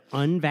banned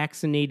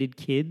unvaccinated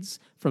kids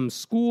from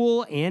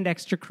school and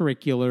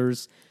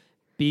extracurriculars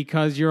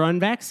because you're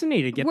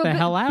unvaccinated. Get the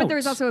hell out. But there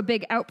was also a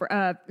big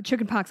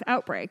chickenpox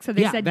outbreak. So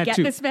they said, get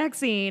this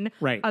vaccine.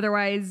 Right.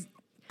 Otherwise...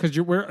 Because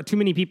too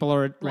many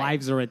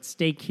lives are at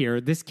stake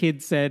here. This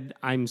kid said,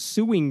 I'm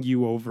suing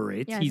you over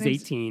it. He's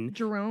 18.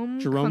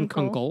 Jerome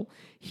Kunkel.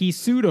 He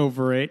sued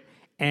over it.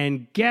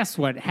 And guess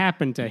what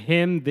happened to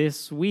him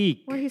this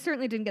week? Well, he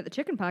certainly didn't get the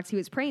chickenpox. He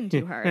was praying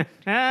too hard.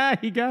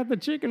 He got the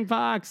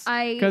chickenpox.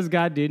 Because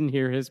God didn't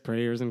hear his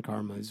prayers and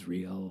karma is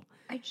real.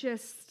 I'm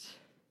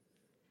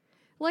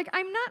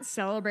not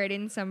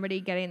celebrating somebody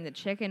getting the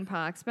chicken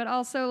pox, but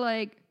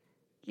also,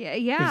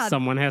 yeah.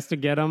 Someone has to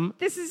get them.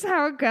 This is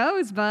how it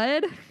goes,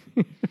 bud.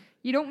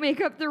 You don't make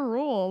up the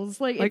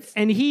rules.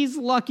 And he's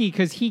lucky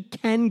because he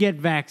can get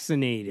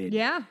vaccinated.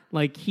 Yeah.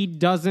 He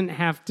doesn't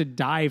have to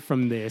die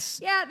from this.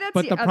 Yeah, that's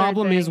But the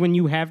problem is when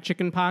you have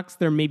chickenpox,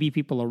 there may be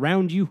people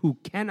around you who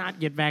cannot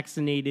get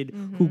vaccinated,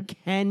 who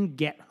can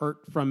get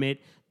hurt from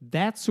it.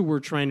 That's who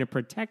we're trying to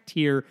protect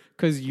here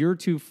because you're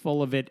too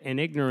full of it and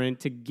ignorant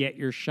to get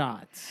your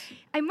shots.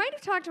 I might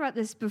have talked about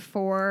this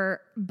before,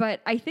 but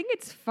I think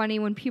it's funny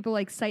when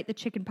people cite the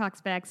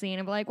chickenpox vaccine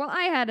and be like, well,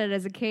 I had it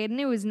as a kid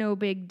and it was no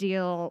big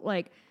deal.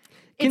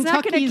 It's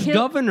Kentucky's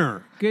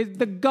governor.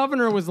 The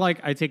governor was like,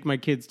 I take my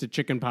kids to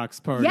chickenpox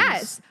parties.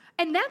 Yes.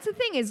 And that's the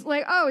thing is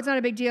it's not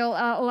a big deal.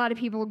 A lot of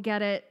people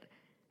get it.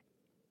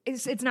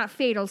 It's not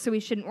fatal, so we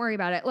shouldn't worry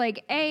about it.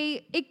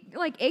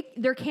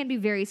 There can be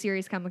very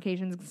serious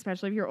complications,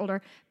 especially if you're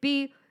older.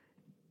 B,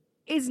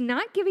 is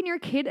not giving your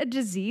kid a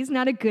disease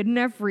not a good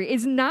enough reason?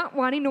 Is not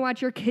wanting to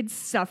watch your kid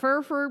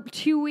suffer for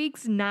 2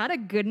 weeks not a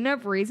good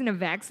enough reason to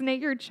vaccinate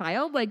your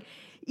child?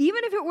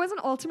 Even if it wasn't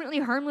ultimately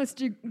harmless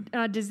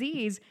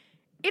disease,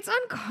 it's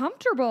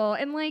uncomfortable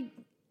and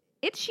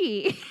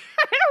itchy. I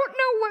don't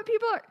know what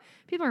people are.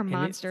 People are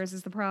monsters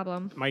is the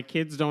problem. My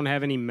kids don't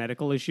have any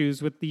medical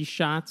issues with these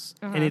shots,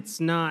 and it's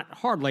not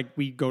hard.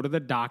 We go to the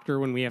doctor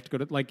when we have to go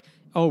to,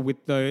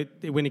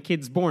 when a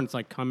kid's born, it's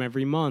come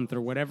every month or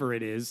whatever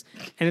it is.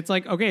 And it's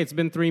okay, it's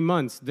been 3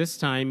 months. This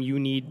time you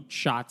need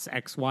shots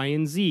X, Y,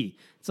 and Z.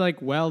 It's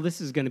this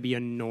is going to be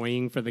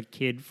annoying for the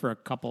kid for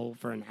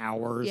an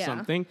hour or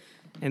something.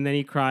 And then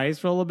he cries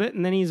for a little bit,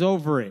 and then he's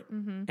over it.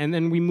 And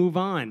then we move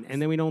on,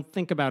 and then we don't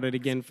think about it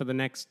again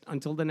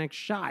until the next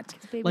shot.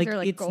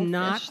 It's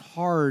not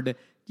hard.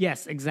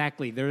 Yes,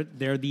 exactly.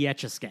 They're the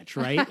Etch-a-Sketch,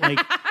 right?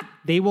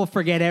 They will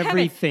forget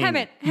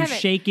everything. You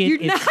shake it,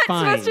 You're it's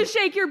fine. not supposed to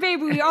shake your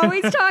baby. We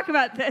always talk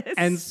about this.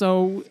 And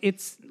so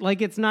it's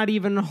not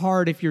even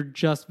hard if you're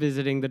just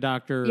visiting the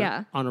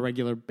doctor on a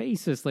regular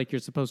basis like you're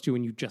supposed to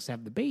when you just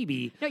have the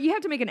baby. No, you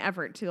have to make an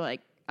effort to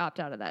like opt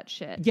out of that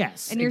shit.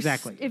 Yes, and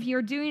exactly. If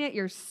you're doing it,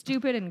 you're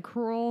stupid and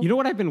cruel. You know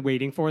what I've been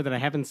waiting for that I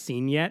haven't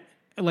seen yet?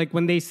 Like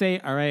when they say,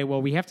 all right,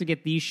 well, we have to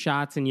get these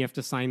shots and you have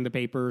to sign the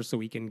paper so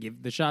we can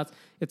give the shots.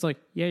 It's like,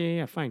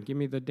 yeah, fine. Give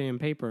me the damn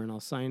paper and I'll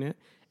sign it.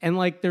 And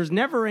like, there's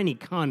never any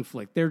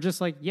conflict. They're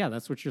just like, yeah,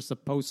 that's what you're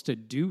supposed to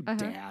do,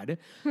 Dad.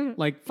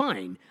 Like,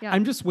 fine. Yeah.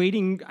 I'm just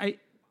waiting.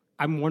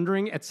 I'm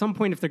wondering at some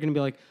point if they're going to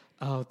be like,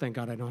 oh, thank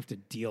God I don't have to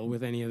deal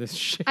with any of this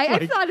shit.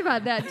 I've thought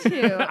about that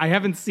too. I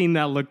haven't seen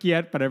that look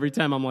yet, but every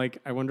time I'm like,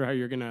 I wonder how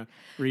you're going to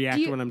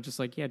react when I'm just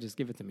like, yeah, just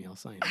give it to me. I'll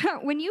sign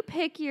it. When you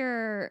pick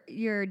your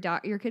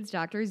kids'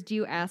 doctors, do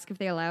you ask if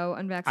they allow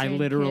unvaccinated I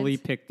literally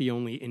kids? picked the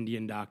only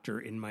Indian doctor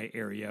in my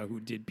area who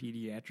did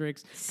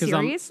pediatrics.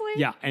 Seriously?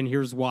 Yeah, and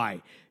here's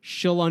why.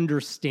 She'll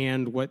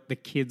understand what the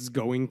kid's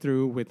going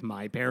through with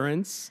my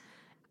parents.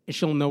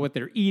 She'll know what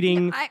they're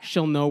eating.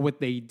 She'll know what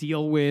they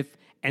deal with.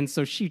 And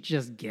so she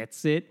just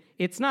gets it.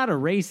 It's not a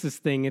racist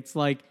thing. It's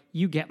like,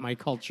 you get my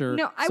culture,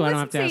 no, so I don't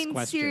have to ask questions. I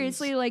wasn't saying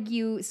seriously like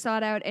you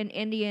sought out an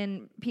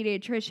Indian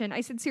pediatrician.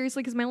 I said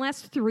seriously because my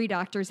last 3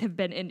 doctors have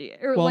been Indian.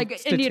 Or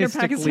like Indian or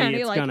Pakistani.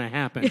 It's going to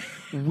happen.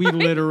 We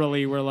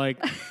literally were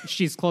like,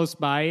 she's close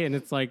by, and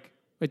it's like,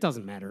 it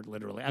doesn't matter,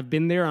 literally. I've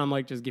been there. I'm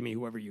like, just give me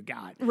whoever you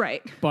got.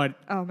 Right. But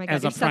oh my God,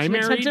 as a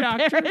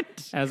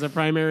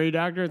primary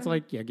doctor, it's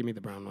like, yeah, give me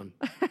the brown one.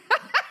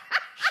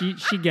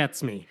 She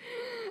gets me.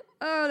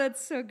 Oh,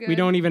 that's so good. We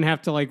don't even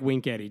have to like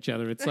wink at each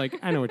other. It's like,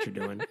 I know what you're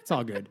doing. It's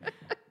all good.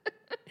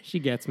 She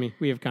gets me.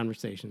 We have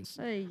conversations.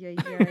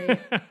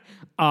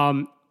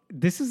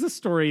 This is a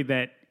story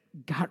that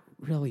got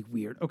really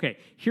weird. Okay,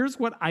 here's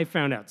what I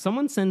found out.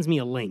 Someone sends me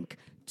a link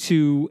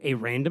to a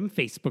random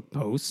Facebook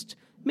post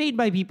made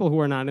by people who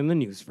are not in the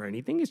news for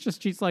anything. It's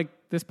just, she's like,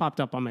 this popped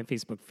up on my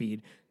Facebook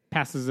feed,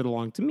 passes it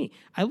along to me.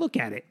 I look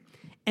at it,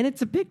 and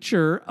it's a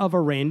picture of a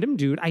random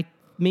dude.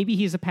 Maybe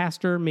he's a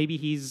pastor. Maybe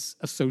he's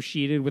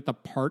associated with a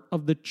part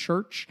of the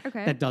church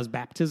that does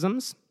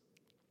baptisms.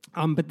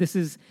 But this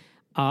is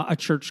a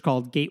church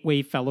called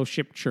Gateway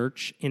Fellowship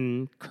Church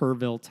in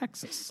Kerrville,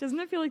 Texas. Doesn't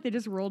it feel like they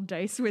just rolled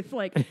dice with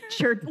like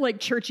church,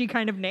 like churchy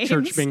kind of names?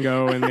 Church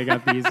bingo, and they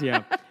got these,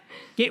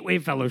 Gateway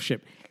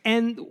Fellowship.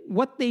 And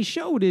what they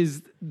showed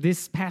is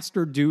this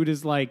pastor dude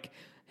is like,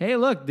 hey,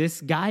 look,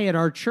 this guy at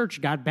our church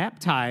got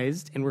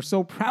baptized, and we're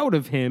so proud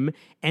of him.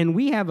 And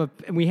we have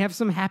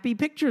some happy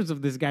pictures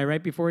of this guy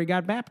right before he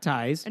got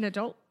baptized. An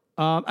adult?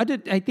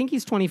 I think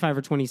he's 25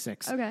 or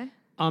 26. Okay.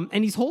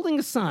 And he's holding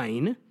a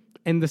sign,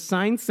 and the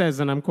sign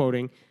says, and I'm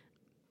quoting,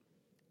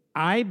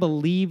 I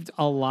believed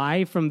a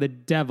lie from the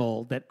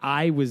devil that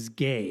I was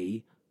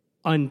gay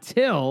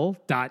until ...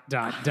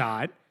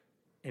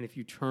 And if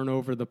you turn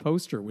over the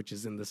poster, which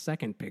is in the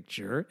second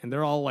picture, and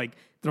they're all like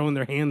throwing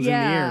their hands in the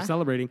air,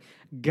 celebrating,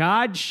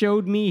 God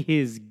showed me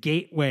his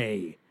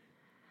gateway.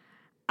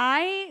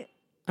 I'm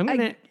going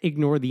to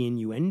ignore the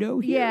innuendo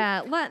here.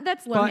 Yeah,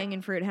 that's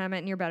low-hanging fruit, Hammett,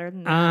 and you're better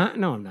than that.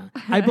 No, I'm not.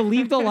 I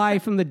believed a lie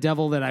from the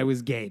devil that I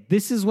was gay.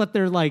 This is what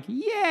they're like,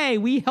 yay,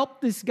 we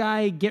helped this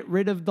guy get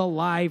rid of the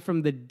lie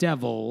from the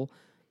devil.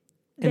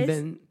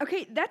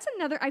 Okay, that's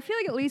another. I feel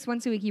like at least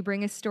once a week you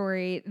bring a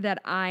story that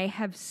I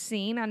have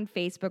seen on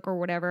Facebook or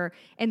whatever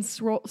and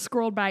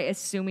scrolled by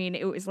assuming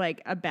it was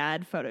like a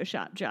bad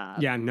Photoshop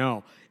job. Yeah,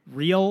 no.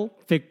 Real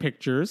fake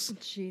pictures.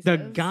 Jesus. The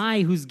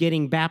guy who's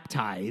getting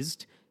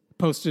baptized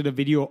posted a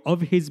video of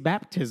his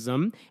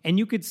baptism, and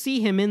you could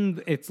see him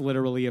it's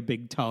literally a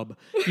big tub.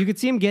 You could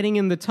see him getting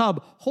in the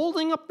tub,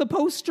 holding up the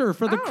poster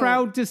for the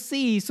crowd to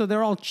see, so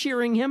they're all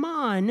cheering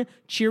on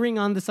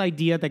this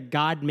idea that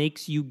God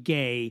makes you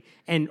gay,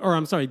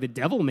 the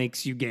devil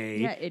makes you gay.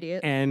 Yeah, idiot.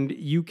 And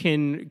you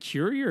can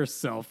cure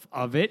yourself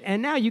of it,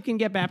 and now you can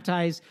get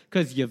baptized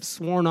because you've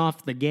sworn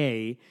off the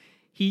gay.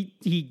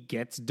 He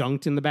gets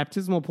dunked in the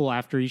baptismal pool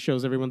after he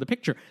shows everyone the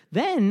picture.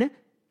 Then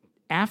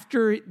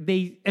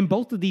and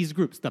both of these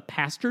groups, the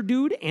pastor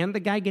dude and the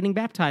guy getting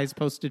baptized,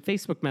 posted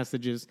Facebook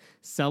messages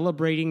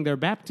celebrating their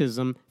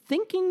baptism,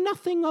 thinking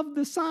nothing of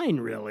the sign,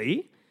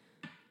 really.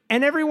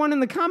 And everyone in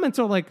the comments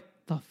are like,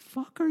 the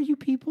fuck are you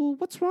people?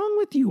 What's wrong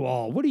with you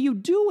all? What are you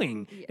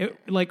doing? Yeah.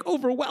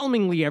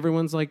 Overwhelmingly,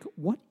 everyone's like,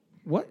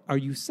 what are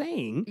you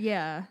saying?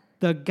 Yeah.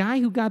 The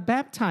guy who got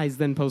baptized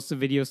then posts a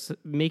video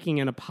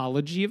making an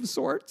apology of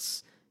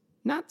sorts,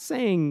 not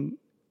saying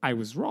I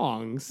was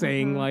wrong,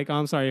 saying oh,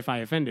 I'm sorry if I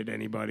offended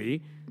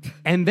anybody.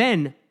 And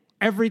then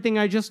everything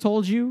I just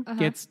told you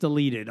gets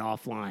deleted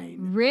offline.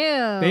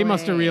 Really? They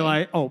must have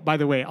realized, by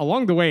the way,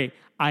 along the way,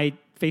 I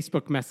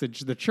Facebook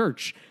messaged the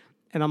church,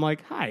 and I'm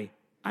like, hi,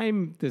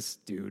 I'm this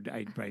dude.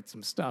 I write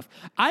some stuff.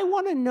 I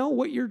want to know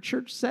what your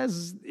church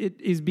says.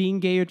 Is being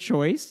gay a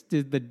choice?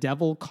 Did the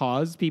devil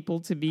cause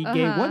people to be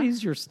gay? What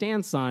is your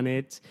stance on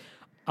it?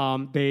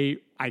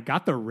 I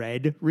got the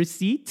red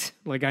receipt.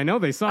 Like, I know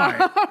they saw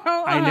it.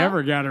 I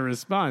never got a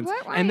response.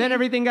 Why? And then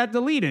everything got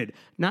deleted.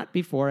 Not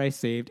before I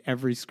saved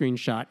every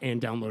screenshot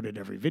and downloaded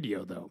every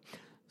video, though.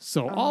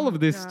 So all of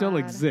this still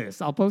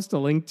exists. I'll post a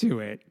link to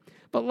it.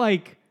 But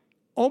like,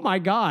 oh my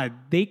God,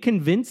 they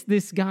convinced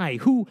this guy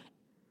who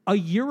a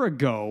year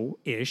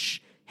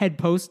ago-ish had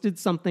posted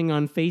something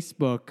on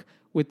Facebook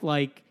with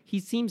like, he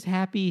seems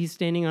happy. He's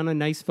standing on a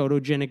nice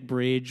photogenic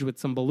bridge with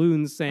some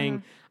balloons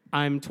saying,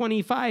 I'm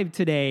 25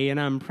 today and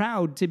I'm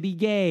proud to be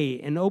gay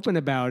and open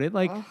about it.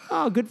 Like,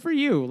 oh, good for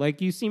you.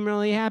 Like, you seem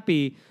really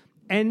happy.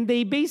 And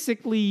they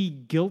basically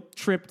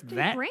guilt-tripped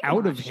that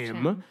out of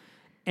him.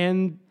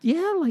 And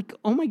yeah, like,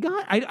 oh my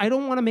God, I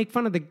don't want to make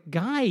fun of the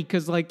guy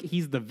because, like,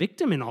 he's the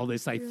victim in all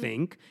this, I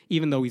think,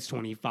 even though he's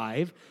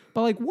 25.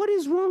 But, like, what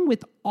is wrong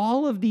with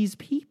all of these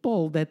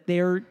people that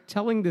they're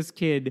telling this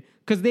kid?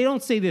 Because they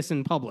don't say this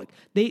in public.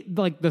 They,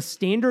 like, the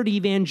standard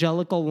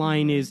evangelical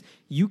line is,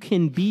 you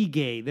can be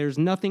gay. There's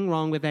nothing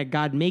wrong with that.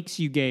 God makes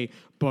you gay,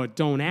 but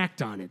don't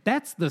act on it.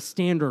 That's the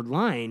standard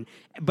line.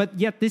 But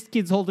yet this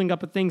kid's holding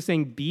up a thing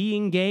saying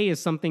being gay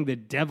is something the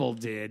devil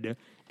did.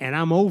 And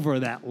I'm over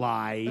that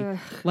lie. Ugh.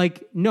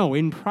 Like, no,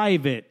 in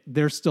private,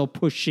 they're still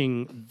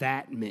pushing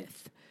that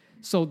myth.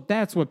 So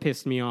that's what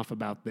pissed me off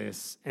about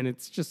this. And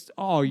it's just,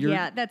 you're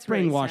that's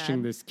brainwashing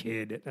really this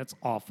kid. That's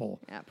awful.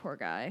 Yeah, poor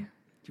guy.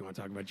 Do you want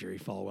to talk about Jerry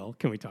Falwell?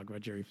 Can we talk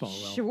about Jerry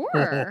Falwell?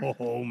 Sure.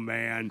 Oh,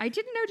 man. I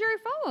didn't know Jerry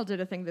Falwell did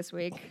a thing this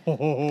week.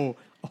 Oh,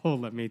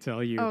 let me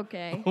tell you.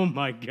 Okay. Oh,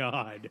 my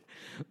God.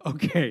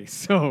 Okay,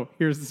 so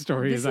here's the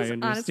story as I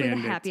understand it. This is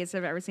honestly the happiest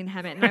I've ever seen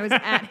Hammett, and I was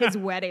at his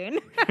wedding.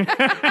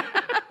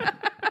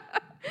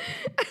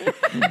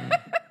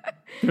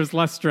 There's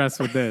less stress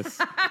with this.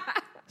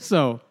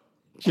 So,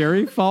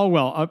 Jerry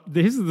Falwell,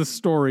 this is the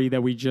story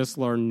that we just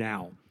learned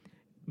now.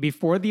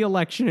 Before the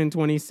election in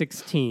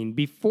 2016,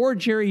 before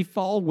Jerry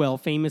Falwell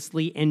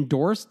famously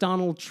endorsed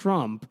Donald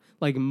Trump,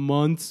 like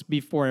months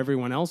before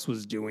everyone else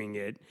was doing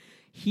it,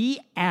 he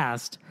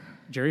asked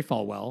Jerry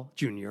Falwell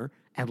Jr.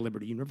 at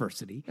Liberty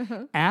University,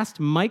 asked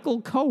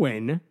Michael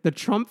Cohen, the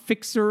Trump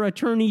fixer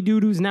attorney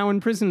dude who's now in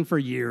prison for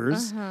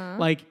years,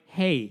 like,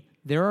 hey,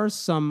 there are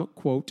some,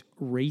 quote,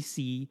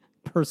 racy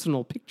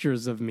personal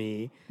pictures of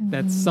me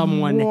that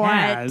someone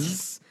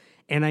has,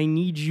 and I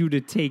need you to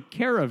take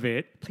care of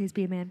it. Please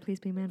be a man, please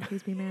be a man,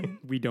 please be a man.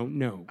 We don't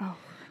know.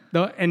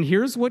 Oh. And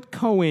here's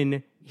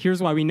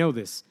why we know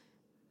this.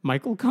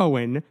 Michael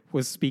Cohen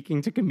was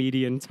speaking to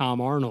comedian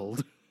Tom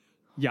Arnold.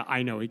 Yeah,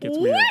 I know, it gets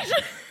weird.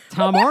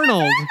 Tom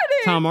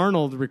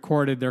Arnold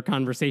recorded their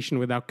conversation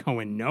without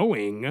Cohen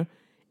knowing,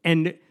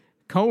 and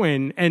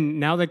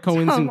now that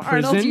Cohen's in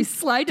prison, Arnold, you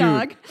sly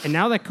dog. And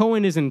now that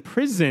Cohen is in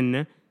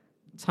prison,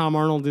 Tom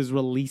Arnold is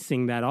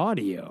releasing that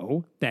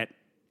audio that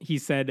he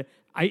said,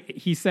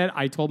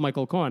 I told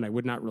Michael Cohen I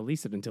would not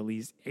release it until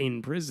he's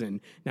in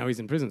prison. Now he's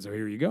in prison, so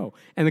here you go.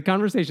 And the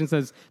conversation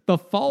says, the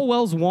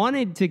Falwells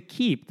wanted to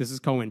keep, this is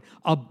Cohen,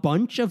 a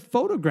bunch of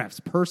photographs,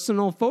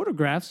 personal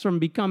photographs from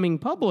becoming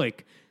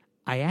public.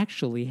 I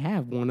actually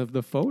have one of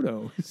the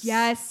photos.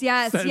 Yes.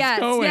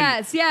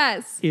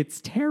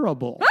 It's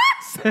terrible,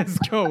 says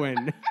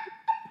Cohen.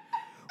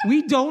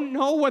 We don't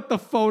know what the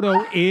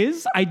photo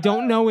is. I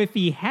don't know if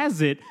he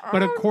has it,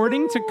 but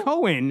according to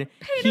Cohen...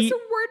 Paint us a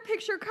word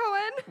picture,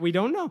 Cohen. We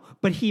don't know,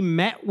 but he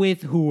met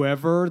with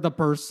whoever the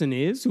person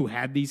is who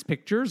had these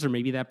pictures, or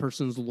maybe that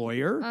person's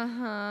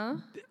lawyer.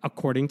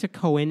 According to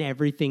Cohen,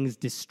 everything's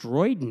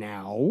destroyed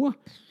now,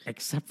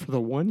 except for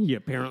the one he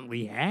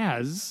apparently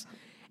has.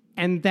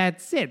 And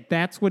that's it.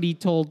 That's what he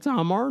told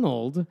Tom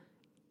Arnold,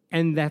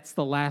 and that's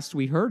the last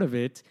we heard of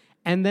it.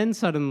 And then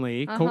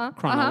suddenly,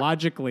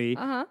 chronologically...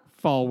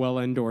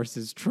 Falwell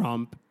endorses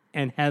Trump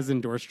and has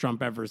endorsed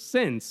Trump ever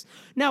since.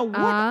 Now, what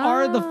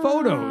are the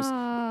photos?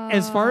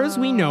 As far as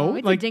we know,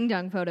 it's like a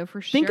ding-dong photo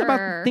for sure.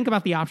 Think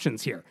about the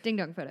options here.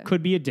 Ding-dong photo.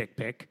 Could be a dick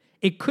pic.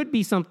 It could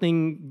be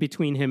something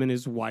between him and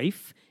his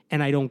wife,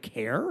 and I don't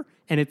care,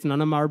 and it's none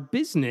of our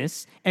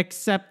business,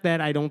 except that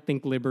I don't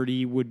think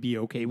Liberty would be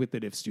okay with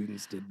it if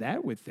students did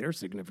that with their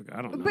significant.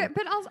 I don't know.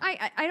 But also,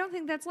 I don't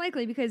think that's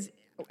likely, because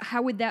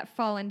how would that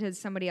fall into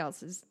somebody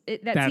else's?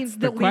 That That's seems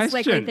the question. least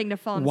likely thing to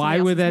fall into Why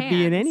somebody would else's that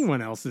be in hands.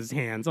 anyone else's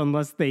hands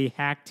unless they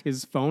hacked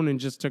his phone and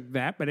just took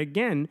that? But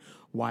again,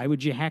 why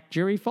would you hack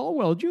Jerry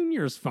Falwell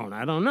Jr.'s phone?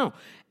 I don't know.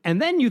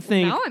 And then you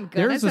think Now I'm good.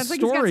 there's a It sounds like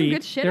he's got some story.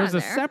 good shit There's on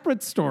a there.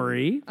 separate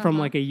story from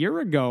like a year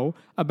ago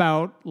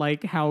about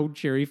like how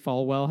Jerry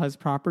Falwell has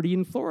property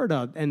in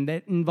Florida, and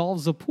that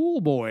involves a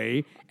pool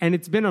boy. And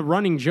it's been a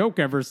running joke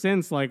ever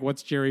since. Like,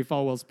 what's Jerry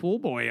Falwell's pool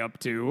boy up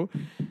to?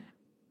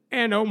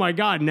 And oh my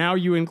God, now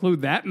you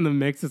include that in the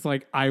mix. It's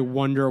like, I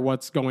wonder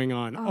what's going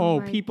on.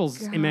 Oh people's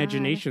God.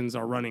 imaginations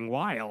are running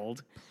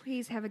wild.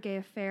 Please have a gay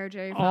affair,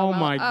 Jerry Falwell. Oh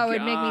my God. Oh,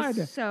 it'd make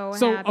me so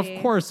So, happy.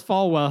 of course,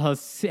 Falwell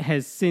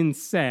has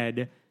since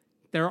said,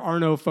 there are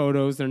no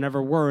photos. There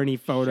never were any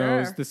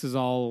photos. Sure. This is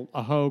all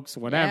a hoax,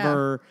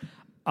 whatever.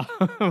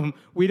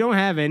 We don't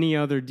have any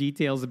other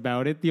details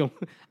about it.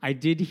 I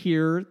did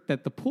hear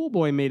that the pool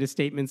boy made a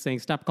statement saying,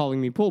 stop calling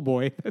me pool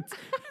boy.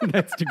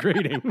 That's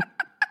degrading. I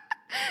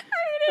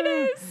mean,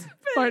 It is.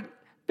 But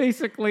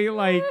basically,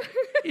 like,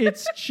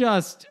 it's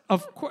just,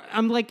 of course,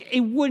 I'm like,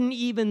 it wouldn't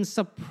even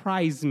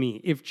surprise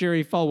me if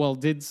Jerry Falwell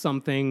did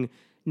something.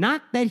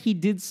 Not that he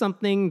did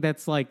something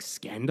that's like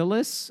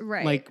scandalous,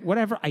 right? Like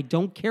whatever. I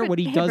don't care what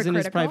he does in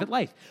his private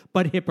life,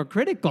 but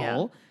hypocritical.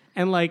 Yeah.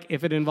 And like,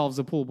 if it involves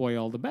a pool boy,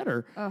 all the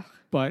better. Ugh.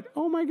 But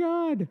oh my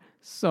God.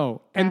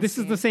 So, and this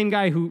is the same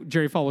guy who,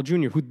 Jerry Falwell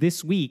Jr., who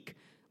this week,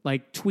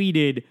 like,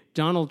 tweeted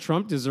Donald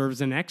Trump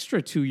deserves an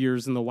extra 2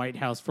 years in the White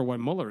House for what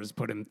Mueller has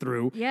put him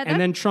through. Yeah, and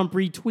then Trump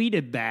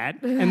retweeted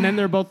that. And then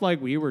they're both like,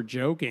 we were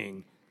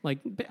joking. Like,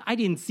 I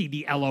didn't see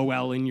the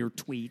LOL in your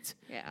tweet.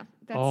 Yeah,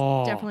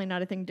 that's definitely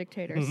not a thing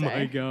dictators say. Oh,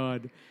 my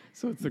God.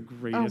 So it's the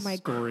greatest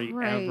story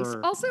ever.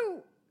 Also,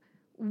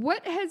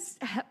 what is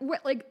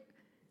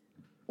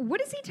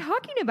he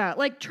talking about?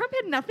 Like, Trump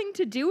had nothing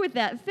to do with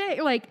that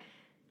thing. Like,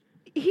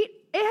 it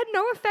had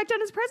no effect on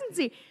his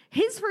presidency.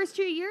 His first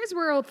 2 years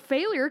were a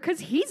failure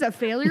because he's a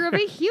failure of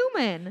a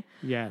human.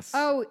 Yes.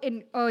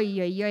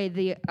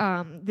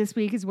 This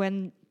week is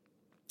when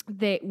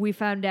we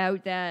found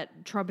out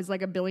that Trump is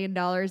like $1 billion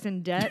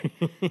in debt.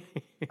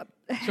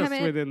 Just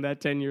within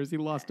that 10 years, he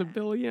lost $1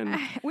 billion.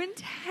 Within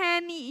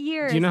 10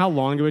 years. Do you know how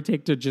long it would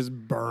take to just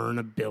burn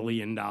 $1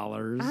 billion? I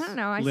don't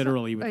know.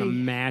 Literally with a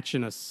match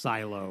in a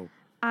silo.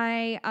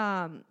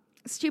 I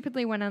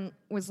stupidly went on,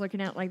 was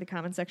looking at like the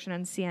comment section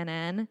on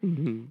CNN,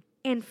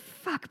 and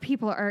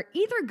people are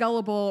either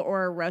gullible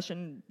or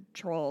Russian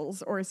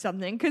trolls or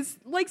something. Because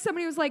like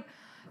somebody was like,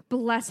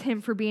 bless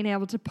him for being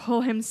able to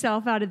pull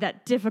himself out of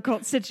that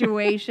difficult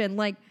situation.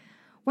 Like,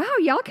 wow,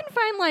 y'all can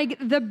find like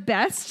the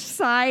best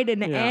side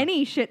in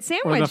any shit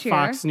sandwich or the here.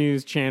 Fox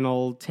News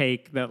channel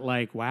take that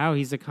like, wow,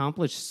 he's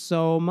accomplished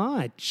so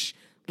much.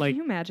 Like, can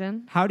you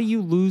imagine? How do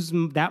you lose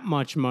that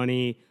much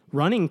money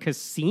running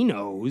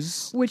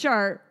casinos? Which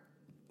are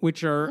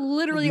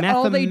literally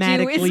all they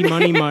do is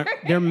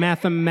they're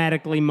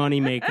mathematically money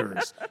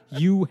makers.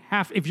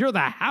 If you're the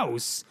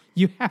house,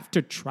 you have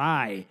to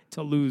try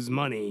to lose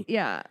money.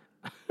 Yeah.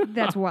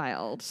 That's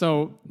wild.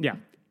 So, yeah.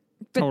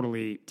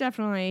 Totally.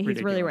 Definitely. Ridiculous.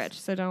 He's really rich,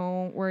 so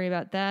don't worry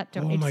about that.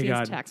 Don't see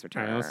his tax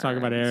return. Right, let's talk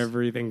about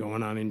everything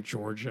going on in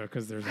Georgia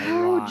because there's a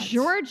lot.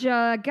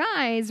 Georgia,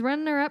 guys,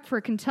 runner up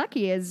for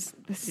Kentucky is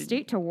the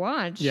state to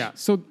watch. Yeah.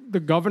 So the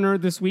governor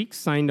this week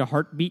signed a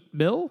heartbeat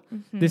bill.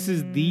 Mm-hmm. This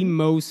is the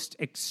most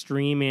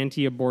extreme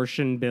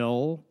anti-abortion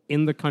bill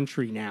in the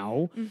country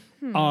now.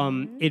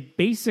 Mm-hmm. It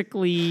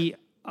basically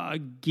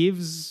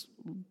gives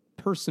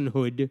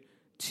personhood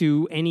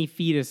to any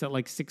fetus at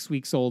like 6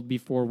 weeks old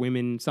before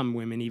some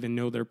women even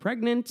know they're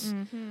pregnant.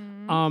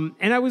 Mm-hmm.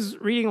 And I was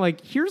reading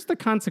like, here's the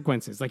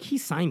consequences. Like, he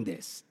signed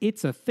this.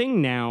 It's a thing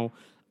now.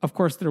 Of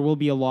course, there will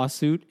be a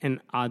lawsuit,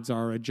 and odds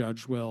are a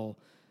judge will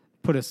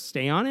put a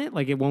stay on it.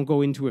 Like, it won't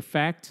go into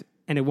effect,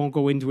 and it won't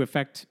go into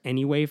effect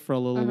anyway for a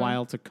little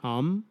while to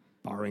come,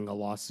 barring a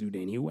lawsuit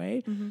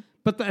anyway. Mm-hmm.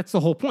 But that's the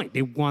whole point.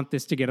 They want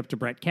this to get up to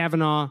Brett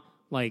Kavanaugh.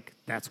 Like,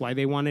 that's why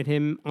they wanted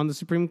him on the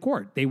Supreme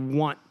Court. They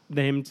want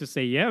them to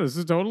say, yeah, this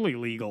is totally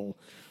legal.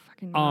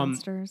 Fucking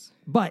monsters.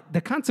 But the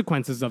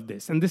consequences of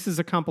this, and this is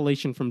a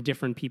compilation from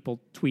different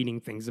people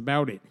tweeting things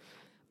about it.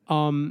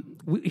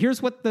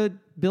 Here's what the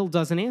bill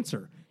doesn't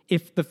answer.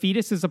 If the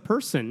fetus is a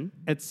person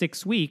at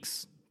 6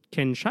 weeks,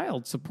 can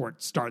child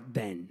support start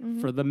then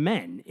for the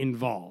men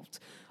involved?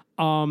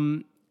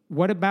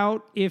 What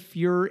about if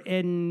you're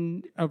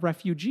a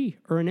refugee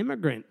or an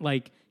immigrant?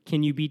 Like,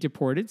 can you be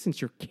deported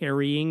since you're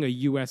carrying a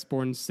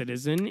U.S.-born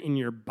citizen in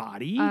your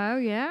body? Oh,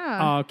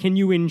 yeah. Can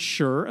you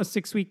insure a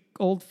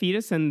 6-week-old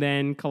fetus and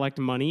then collect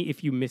money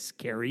if you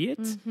miscarry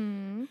it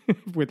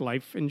with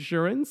life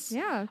insurance?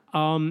 Yeah.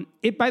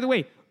 By the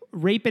way,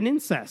 rape and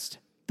incest,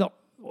 the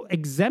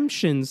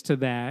exemptions to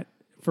that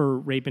for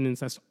rape and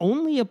incest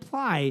only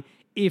apply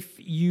if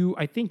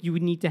I think you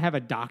would need to have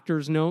a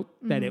doctor's note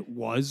that it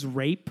was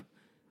rape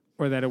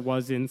or that it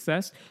was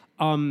incest.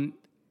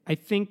 I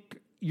think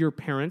your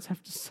parents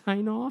have to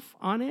sign off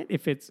on it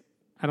if it's,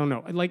 I don't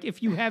know. Like,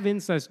 if you have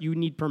incest, you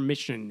need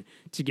permission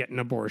to get an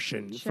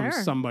abortion from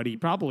somebody,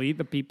 probably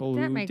the people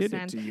who did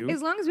it to you.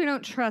 As long as we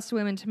don't trust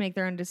women to make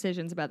their own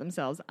decisions about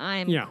themselves,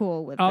 I'm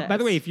cool with this. By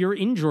the way, if you're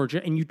in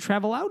Georgia and you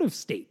travel out of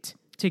state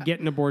to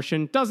get an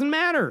abortion, doesn't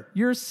matter.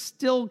 You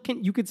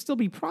could still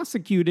be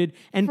prosecuted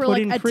and for put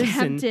like in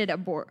prison. Attempted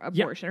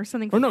abortion or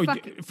something. Or no,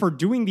 for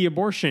doing the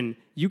abortion,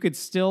 you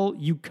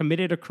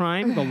committed a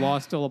crime, the law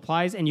still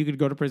applies, and you could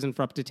go to prison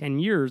for up to 10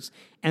 years.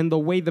 And the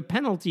way the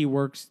penalty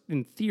works,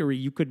 in theory,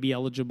 you could be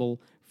eligible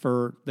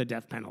for the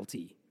death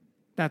penalty.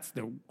 That's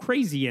the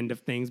crazy end of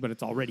things, but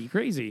it's already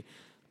crazy.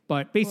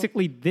 But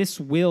basically, this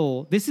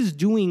is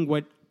doing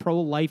what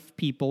pro-life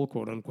people,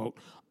 quote unquote,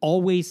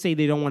 always say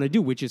they don't want to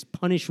do, which is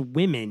punish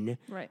women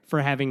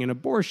for having an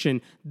abortion.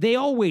 They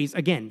always,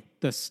 again,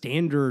 the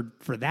standard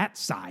for that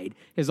side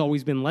has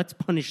always been, let's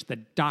punish the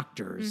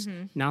doctors,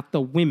 not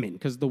the women,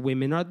 because the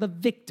women are the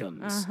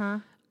victims.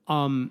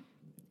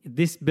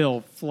 This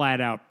bill flat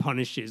out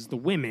punishes the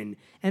women.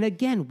 And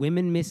again,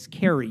 women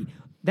miscarry.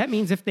 That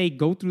means if they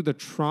go through the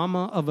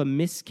trauma of a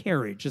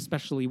miscarriage,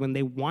 especially when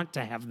they want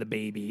to have the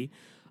baby,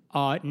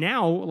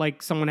 Now,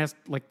 like,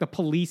 the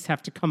police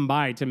have to come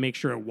by to make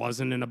sure it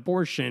wasn't an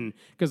abortion.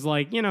 Because,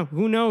 like,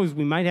 who knows?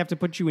 We might have to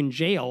put you in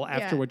jail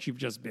after what you've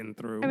just been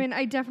through. I mean,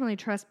 I definitely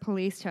trust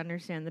police to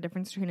understand the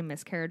difference between a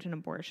miscarriage and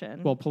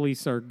abortion. Well,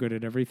 police are good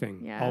at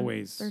everything. Yeah,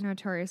 always. They're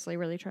notoriously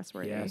really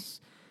trustworthy.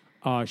 Yes.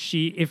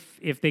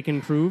 If they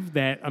can prove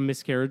that a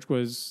miscarriage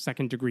was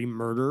second-degree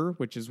murder,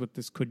 which is what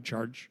this could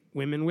charge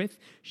women with,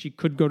 she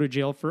could go to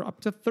jail for up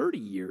to 30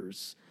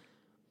 years.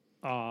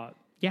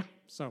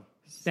 So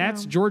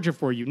that's Georgia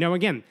for you. Now,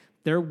 again,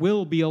 there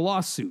will be a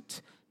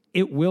lawsuit.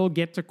 It will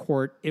get to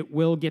court. It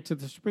will get to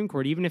the Supreme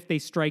Court. Even if they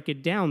strike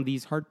it down,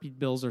 these heartbeat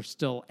bills are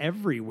still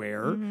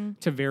everywhere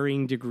to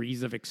varying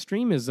degrees of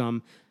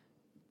extremism.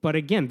 But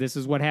again, this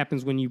is what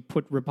happens when you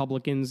put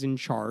Republicans in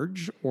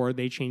charge, or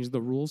they change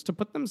the rules to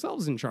put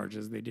themselves in charge,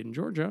 as they did in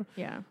Georgia.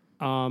 Yeah.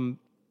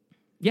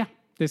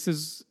 This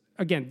is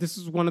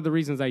one of the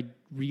reasons I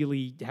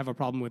really have a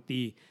problem with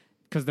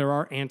because there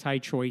are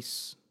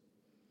anti-choice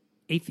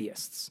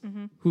atheists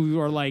who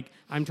are like,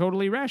 I'm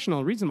totally rational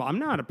and reasonable. I'm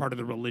not a part of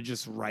the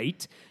religious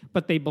right,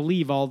 but they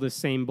believe all the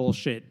same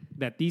bullshit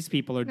that these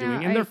people are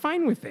doing, and they're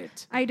fine with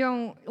it. I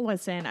don't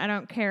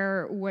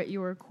care what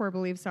your core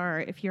beliefs are.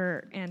 If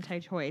you're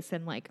anti-choice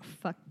and like,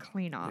 fuck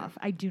clean off,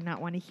 I do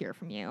not want to hear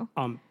from you.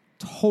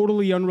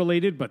 Totally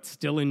unrelated, but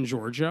still in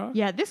Georgia.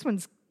 Yeah, this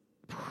one's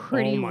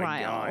pretty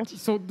wild. God.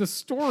 So the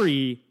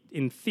story,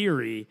 in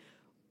theory,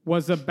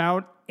 was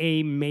about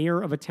a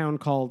mayor of a town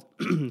called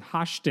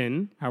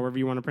Hoshton, however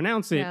you want to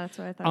pronounce it. Yeah, that's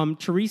what I thought.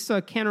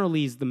 Teresa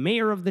Kennerly is the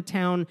mayor of the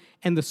town,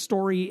 and the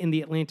story in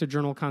the Atlanta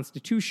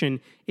Journal-Constitution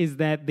is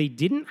that they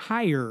didn't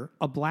hire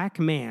a black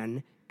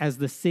man as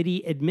the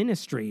city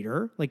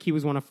administrator, like he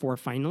was one of 4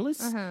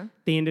 finalists.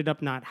 They ended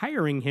up not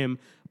hiring him,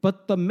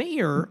 but the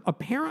mayor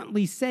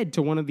apparently said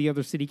to one of the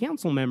other city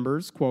council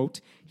members,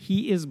 quote,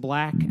 "He is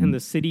black and the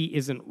city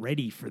isn't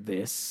ready for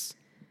this."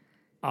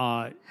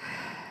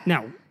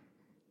 Now,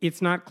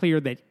 it's not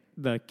clear that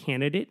the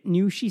candidate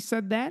knew she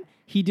said that.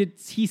 He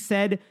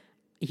said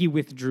he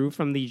withdrew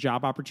from the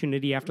job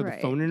opportunity after the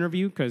phone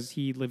interview because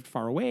he lived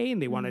far away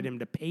and they wanted him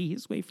to pay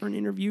his way for an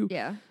interview.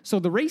 Yeah. So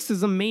the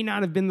racism may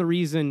not have been the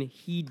reason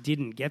he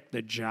didn't get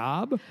the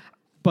job.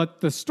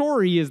 But the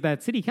story is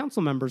that city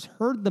council members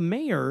heard the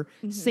mayor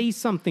say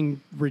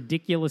something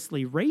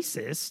ridiculously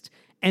racist.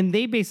 And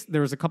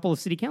there was a couple of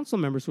city council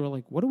members who were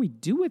like, what do we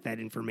do with that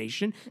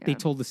information? Yeah. They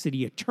told the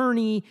city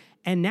attorney,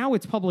 and now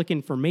it's public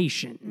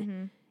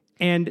information.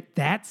 And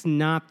that's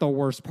not the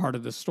worst part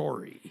of the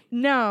story.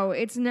 No,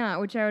 it's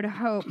not, which I would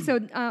hope. So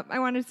I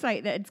want to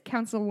cite that it's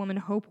Councilwoman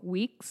Hope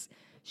Weeks.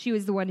 She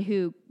was the one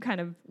who kind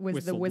of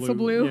was the whistle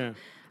blew.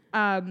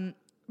 Yeah.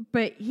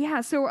 But yeah,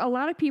 so a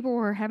lot of people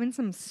were having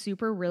some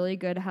super really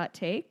good hot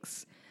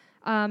takes,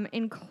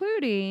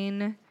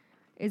 including...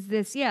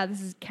 this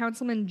is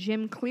Councilman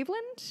Jim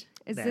Cleveland?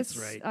 That's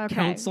right. Okay.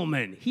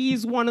 Councilman.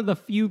 He's one of the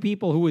few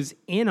people who was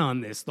in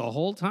on this the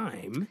whole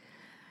time.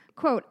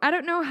 Quote, I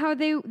don't know how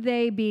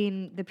they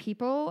being the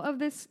people of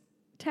this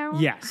town.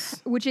 Yes.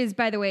 Which is,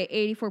 by the way,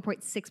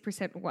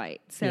 84.6%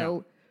 white.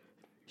 So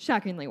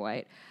shockingly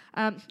white.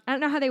 I don't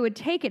know how they would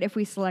take it if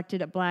we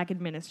selected a black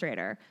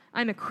administrator.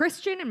 I'm a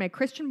Christian, and my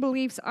Christian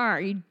beliefs are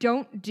you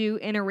don't do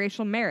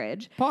interracial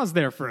marriage. Pause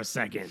there for a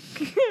second.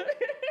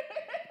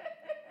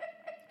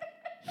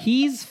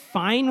 He's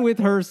fine with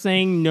her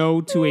saying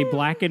no to a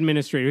black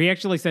administrator. He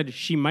actually said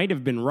she might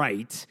have been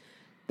right.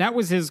 That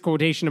was his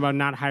quotation about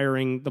not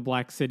hiring the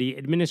black city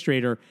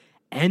administrator.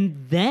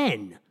 And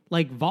then,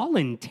 like,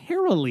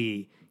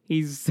 voluntarily,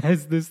 he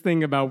says this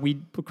thing about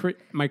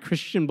my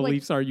Christian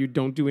beliefs are you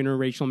don't do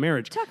interracial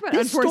marriage. Talk about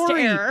unforced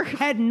error.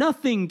 Had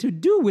nothing to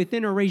do with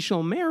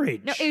interracial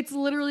marriage. No, it's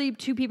literally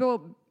 2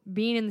 people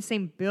being in the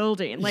same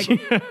building. Like,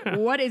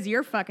 what is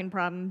your fucking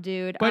problem,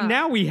 dude? But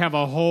now we have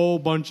a whole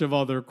bunch of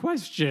other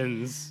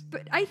questions.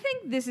 But I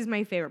think this is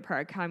my favorite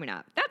part coming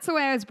up. That's the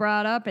way I was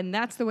brought up, and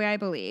that's the way I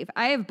believe.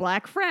 I have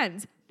black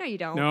friends. No, you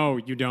don't. No,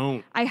 you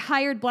don't. I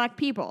hired black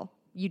people.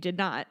 You did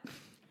not.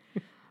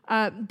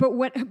 But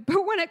when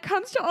it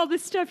comes to all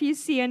this stuff you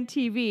see on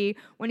TV,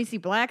 when you see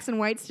blacks and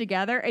whites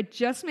together, it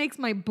just makes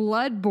my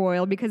blood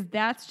boil because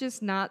that's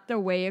just not the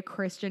way a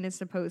Christian is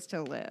supposed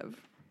to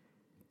live.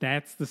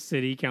 That's the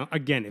city council.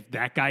 Again, if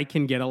that guy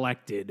can get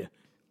elected,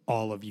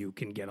 all of you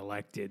can get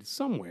elected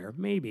somewhere,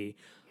 maybe.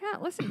 Yeah,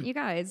 listen, you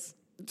guys.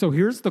 So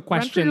here's the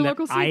question that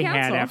I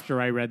had after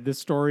I read this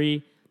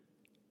story.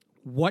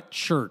 What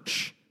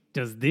church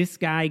does this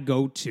guy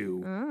go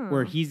to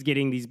where he's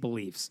getting these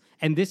beliefs?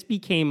 And this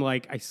became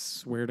like, I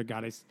swear to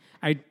God,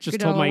 I just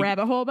told my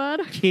rabbit hole,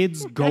 bud.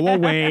 Kids, go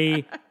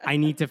away. I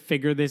need to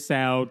figure this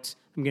out.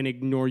 I'm going to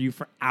ignore you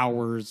for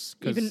hours.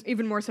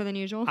 Even more so than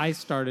usual? I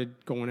started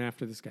going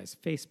after this guy's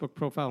Facebook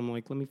profile. I'm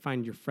like, let me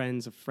find your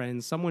friends of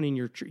friends, someone in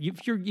your church.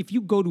 If you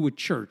go to a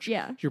church,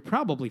 you're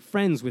probably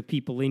friends with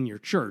people in your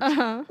church.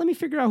 Let me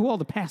figure out who all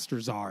the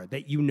pastors are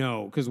that you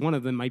know, because one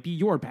of them might be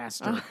your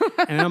pastor.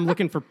 And I'm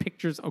looking for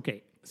pictures.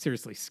 Okay,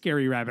 seriously,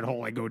 scary rabbit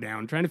hole I go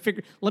down trying to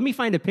figure. Let me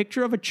find a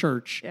picture of a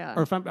church,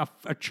 or if I'm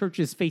a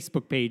church's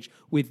Facebook page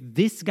with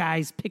this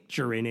guy's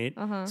picture in it,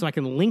 so I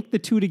can link the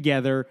two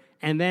together,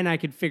 and then I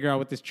could figure out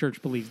what this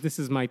church believes. This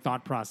is my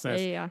thought process.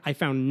 I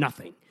found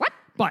nothing. What?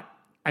 But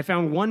I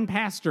found one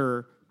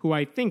pastor who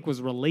I think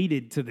was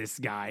related to this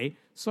guy,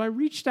 so I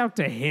reached out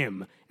to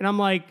him, and I'm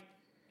like,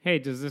 "Hey,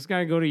 does this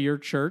guy go to your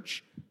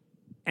church?"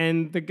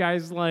 And the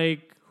guy's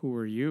like, "Who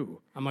are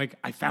you?" I'm like,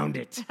 "I found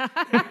it."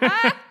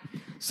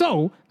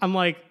 So I'm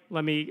like,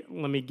 let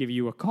me give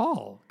you a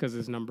call because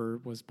his number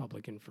was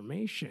public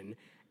information.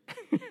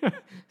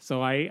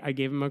 So I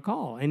gave him a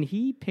call and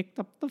he picked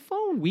up the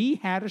phone. We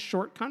had a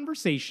short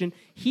conversation.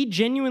 He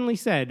genuinely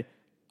said,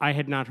 I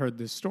had not heard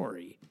this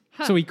story.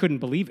 So he couldn't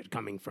believe it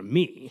coming from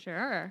me.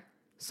 Sure.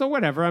 So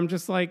whatever. I'm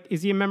just like,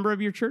 is he a member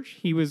of your church?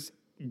 He was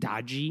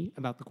dodgy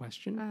about the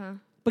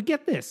question. But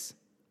get this.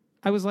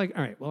 I was like,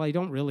 all right, well, I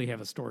don't really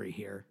have a story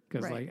here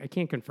because like I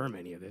can't confirm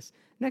any of this.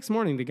 Next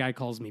morning, the guy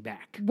calls me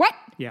back. What?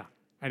 Yeah,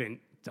 I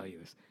didn't tell you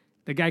this.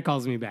 The guy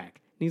calls me back.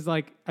 And he's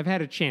like, I've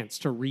had a chance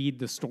to read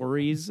the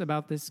stories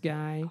about this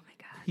guy. Oh,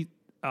 my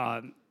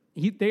God.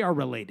 They are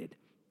related.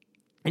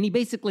 And he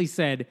basically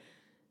said,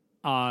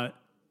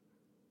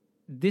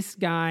 this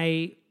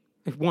guy,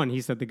 one,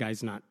 he said the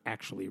guy's not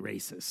actually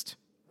racist.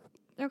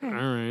 Okay. All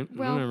right.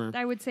 Well, whatever.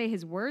 I would say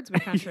his words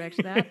would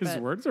contradict that. His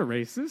but words are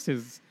racist.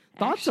 His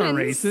thoughts are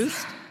actions.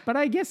 racist. But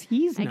I guess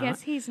he's not. I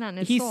guess he's not in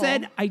his He soul.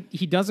 said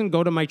he doesn't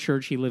go to my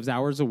church. He lives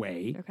hours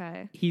away.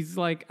 Okay. He's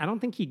like, I don't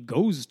think he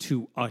goes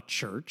to a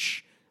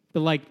church. But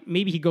like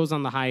maybe he goes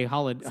on the high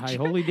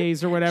holy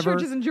days or whatever.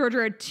 Churches in Georgia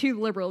are too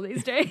liberal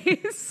these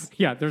days.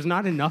 Yeah, there's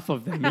not enough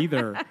of them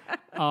either.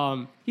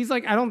 He's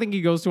like, I don't think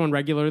he goes to one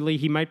regularly.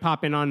 He might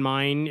pop in on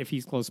mine if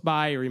he's close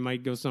by, or he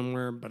might go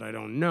somewhere, but I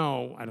don't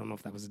know. I don't know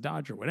if that was a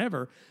dodge or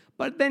whatever.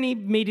 But then he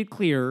made it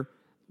clear,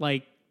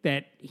 like,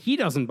 that he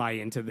doesn't buy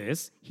into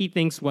this. He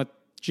thinks what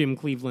Jim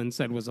Cleveland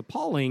said was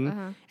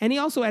appalling. And he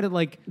also added,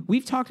 like,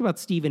 we've talked about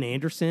Steven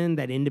Anderson,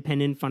 that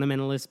independent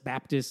fundamentalist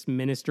Baptist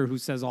minister who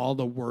says all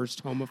the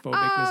worst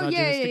homophobic,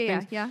 misogynistic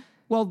things. Yeah.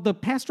 Well, the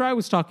pastor I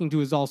was talking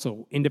to is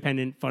also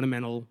independent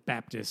fundamental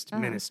Baptist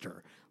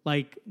minister.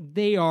 Like,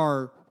 they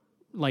are,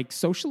 like,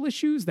 social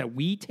issues that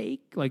we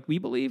take, like, we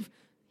believe.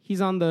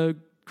 He's on the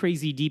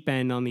crazy deep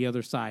end on the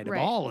other side of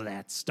all of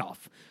that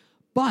stuff.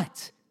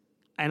 But,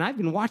 and I've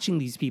been watching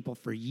these people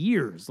for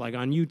years, like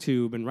on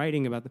YouTube and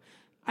writing about them.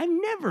 I've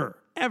never,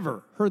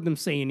 ever heard them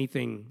say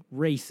anything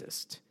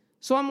racist.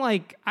 So I'm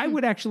like, I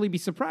would actually be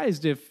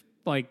surprised if,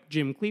 like,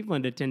 Jim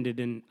Cleveland attended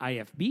an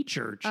IFB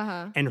church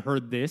and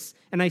heard this.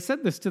 And I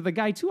said this to the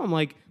guy, too. I'm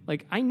like,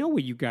 I know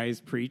what you guys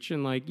preach.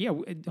 And, like, yeah,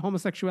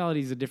 homosexuality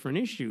is a different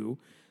issue,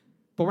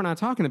 but we're not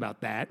talking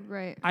about that.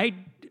 Right.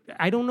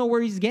 I don't know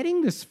where he's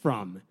getting this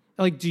from.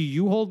 Like, do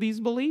you hold these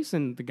beliefs?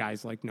 And the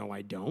guy's like, no,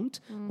 I don't.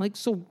 Like,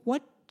 so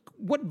what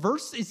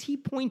verse is he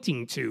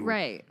pointing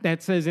to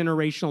that says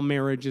interracial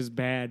marriage is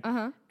bad?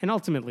 And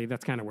ultimately,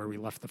 that's kind of where we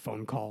left the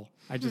phone call.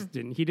 I just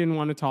didn't. He didn't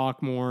want to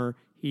talk more.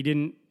 He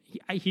didn't.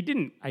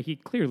 He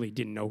clearly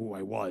didn't know who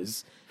I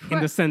was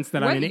in the sense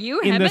that I'm the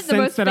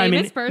most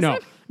famous person?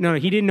 No,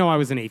 he didn't know I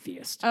was an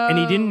atheist, and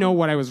he didn't know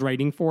what I was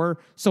writing for.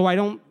 So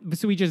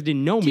he just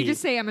didn't know me. Did you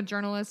just say I'm a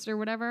journalist or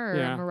whatever? Or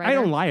yeah, I'm a writer? I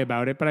don't lie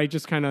about it, but I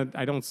just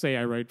I don't say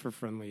I write for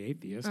Friendly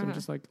Atheist. I'm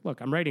just like,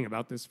 look, I'm writing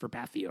about this for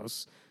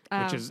Pathos,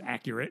 which is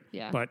accurate,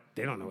 but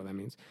they don't know what that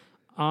means.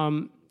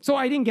 So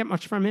I didn't get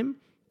much from him.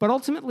 But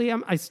ultimately,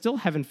 I still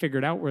haven't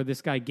figured out where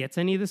this guy gets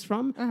any of this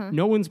from.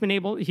 No one's been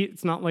able.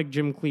 It's not like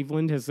Jim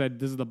Cleveland has said,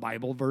 this is the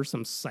Bible verse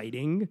I'm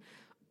citing.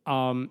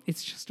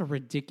 It's just a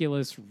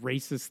ridiculous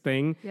racist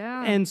thing.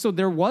 Yeah. And so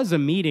there was a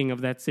meeting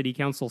of that city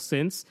council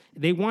since.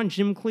 They want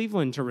Jim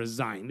Cleveland to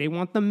resign. They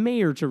want the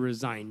mayor to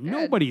resign. Good.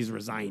 Nobody's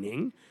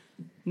resigning.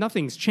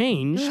 Nothing's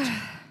changed.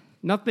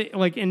 Nothing's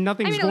going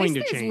to change. At least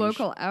there's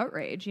local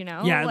outrage, you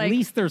know? Yeah, at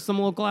least there's some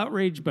local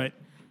outrage, but...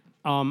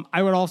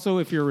 I would also,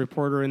 if you're a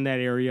reporter in that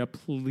area,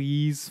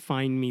 please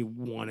find me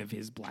one of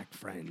his black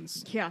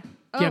friends. Yeah.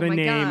 Get a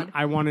name. God.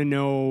 I want to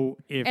know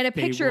if and a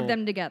picture of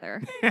them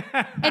together.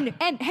 and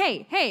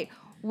hey,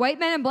 white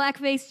men in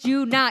blackface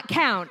do not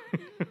count.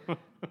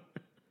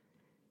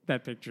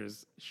 That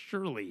picture's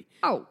surely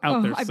out there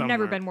somewhere. I've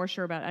never been more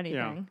sure about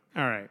anything.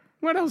 Yeah. All right.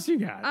 What else you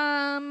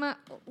got?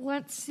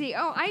 Let's see.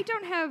 Oh, I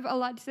don't have a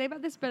lot to say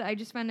about this, but I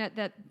just found out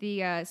that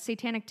the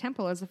Satanic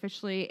Temple is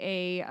officially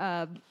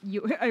a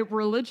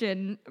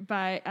religion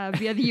via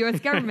the U.S.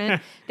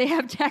 government. They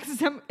have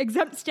tax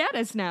exempt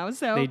status now.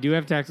 So they do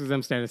have tax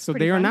exempt status. So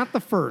they are not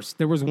the first.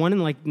 There was one in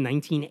like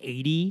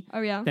 1980. Oh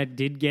yeah. That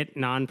did get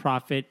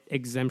nonprofit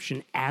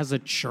exemption as a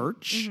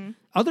church.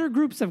 Other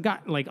groups have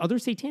gotten, like other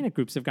satanic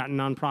groups have gotten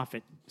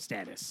nonprofit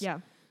status. Yeah.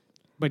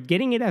 But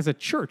getting it as a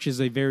church is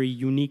a very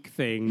unique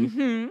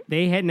thing.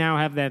 They now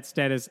have that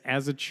status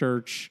as a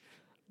church.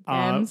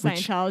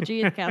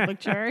 Scientology, the Catholic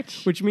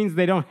Church. Which means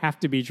they don't have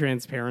to be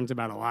transparent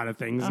about a lot of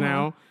things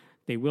now.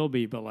 They will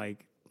be, but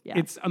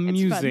it's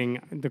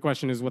amusing. The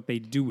question is what they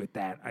do with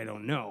that. I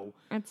don't know.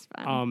 That's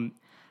fun.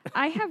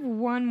 I have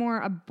one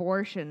more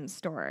abortion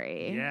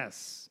story.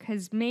 Yes.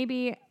 Because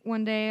maybe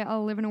one day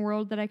I'll live in a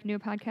world that I can do a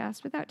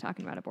podcast without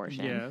talking about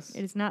abortion. Yes.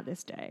 It is not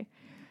this day.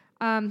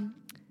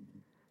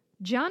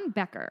 John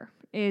Becker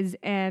is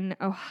an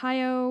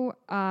Ohio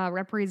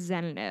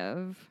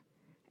representative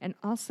and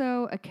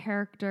also a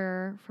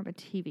character from a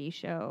TV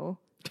show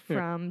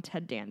from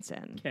Ted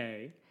Danson.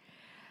 Okay.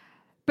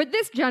 But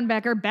this John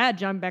Becker, bad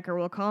John Becker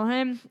we'll call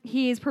him,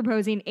 he is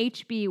proposing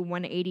HB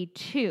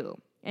 182.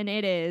 And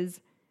it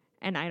is,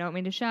 and I don't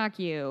mean to shock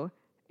you,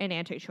 an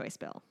anti-choice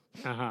bill.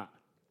 Uh-huh.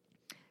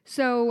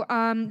 So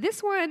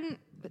this one,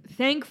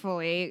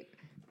 thankfully,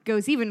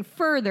 goes even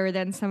further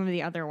than some of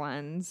the other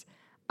ones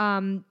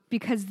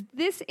because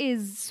this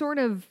is sort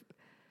of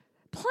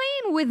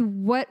playing with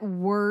what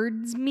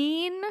words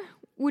mean,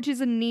 which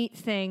is a neat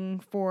thing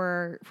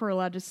for a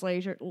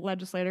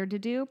legislator to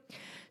do.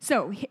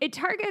 So it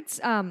targets,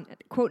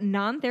 quote,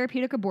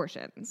 non-therapeutic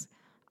abortions.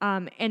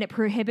 And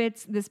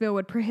this bill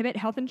would prohibit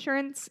health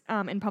insurance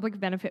and public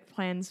benefit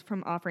plans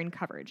from offering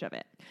coverage of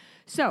it.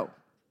 So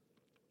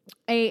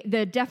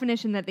the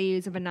definition that they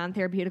use of a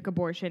non-therapeutic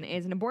abortion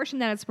is an abortion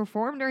that is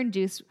performed or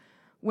induced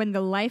when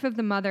the life of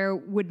the mother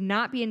would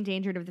not be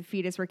endangered if the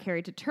fetus were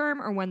carried to term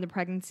or when the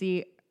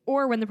pregnancy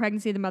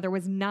of the mother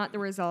was not the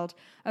result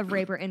of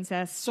rape or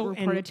incest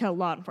reported to a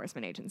law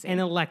enforcement agency. An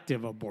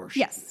elective abortion.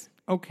 Yes.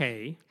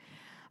 Okay.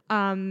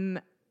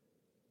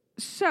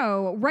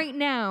 So right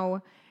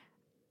now,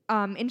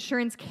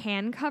 insurance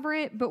can cover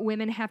it, but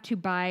women have to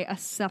buy a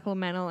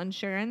supplemental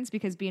insurance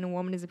because being a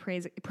woman is a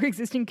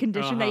pre-existing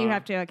condition that you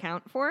have to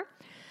account for.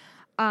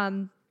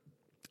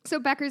 So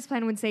Becker's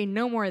plan would say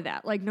no more of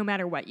that. Like no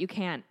matter what, you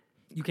can't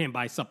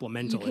buy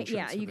supplemental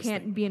insurance. Yeah, you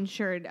can't be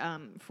insured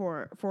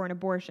for an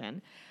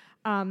abortion.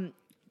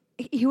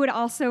 He would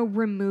also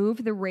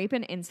remove the rape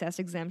and incest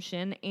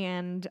exemption,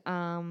 and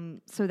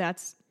so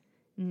that's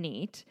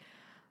neat.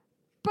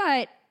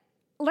 But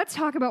let's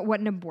talk about what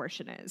an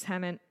abortion is,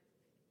 Hemant.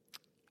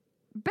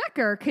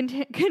 Becker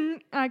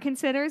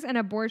considers an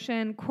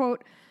abortion,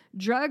 quote,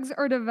 drugs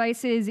or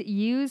devices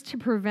used to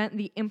prevent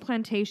the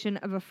implantation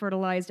of a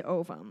fertilized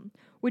ovum,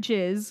 which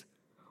is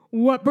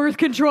what birth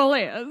control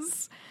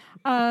is.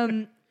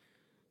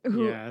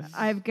 Yes.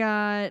 I've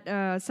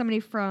got somebody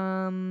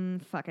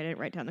from, I didn't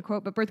write down the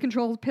quote, but birth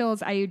control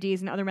pills,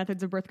 IUDs, and other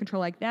methods of birth control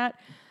like that.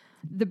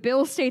 The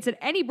bill states that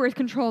any birth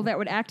control that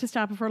would act to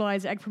stop a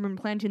fertilized egg from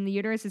implanting in the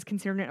uterus is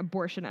considered an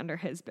abortion under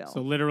his bill.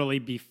 So literally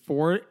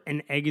before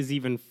an egg is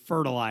even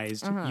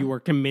fertilized, you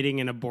are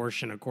committing an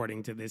abortion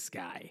according to this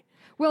guy.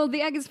 Well,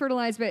 the egg is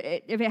fertilized, but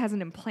if it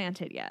hasn't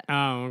implanted yet.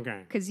 Oh,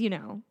 okay. Because,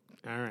 all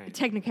right,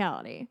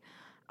 technicality.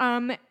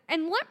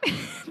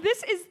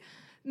 This is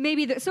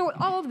maybe so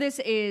all of this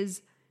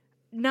is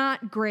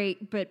not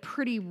great, but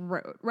pretty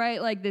rote,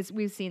 right? Like this,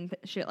 we've seen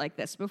shit like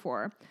this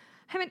before.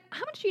 How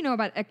much do you know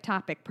about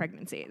ectopic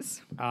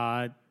pregnancies?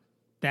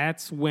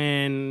 That's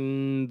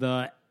when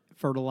the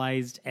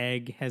fertilized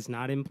egg has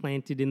not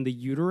implanted in the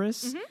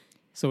uterus. Mm-hmm.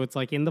 So it's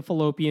like in the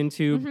fallopian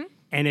tube. Mm-hmm.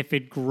 And if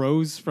it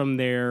grows from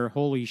there,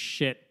 holy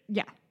shit.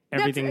 Yeah.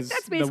 Everything's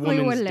that's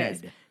basically what it dead.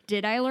 Is.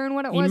 Did I learn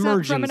what it was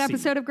from an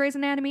episode of Grey's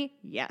Anatomy?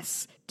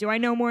 Yes. Do I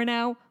know more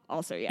now?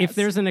 Also, yes. If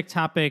there's an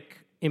ectopic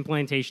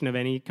implantation of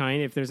any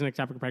kind, if there's an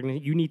ectopic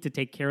pregnancy, you need to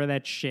take care of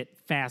that shit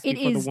fast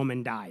before the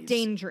woman dies.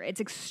 It's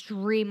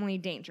extremely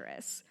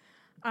dangerous.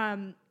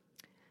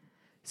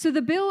 So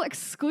the bill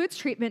excludes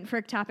treatment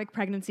for ectopic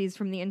pregnancies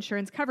from the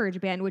insurance coverage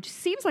ban, which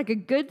seems like a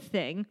good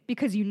thing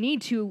because you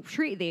need to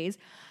treat these,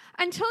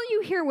 until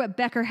you hear what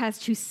Becker has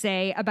to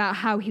say about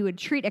how he would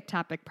treat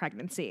ectopic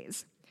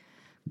pregnancies.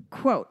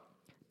 Quote,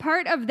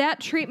 part of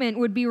that treatment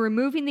would be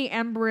removing the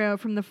embryo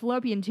from the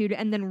fallopian tube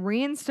and then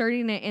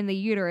reinserting it in the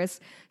uterus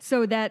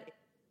so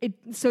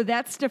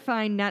that's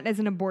defined not as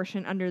an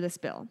abortion under this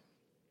bill.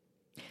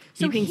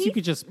 So he thinks you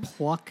could just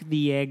pluck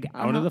the egg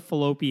out of the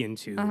fallopian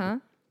tube. Uh-huh.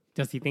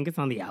 Does he think it's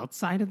on the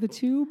outside of the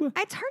tube?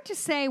 It's hard to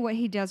say what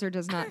he does or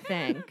does not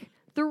think.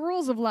 The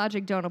rules of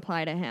logic don't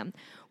apply to him,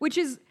 which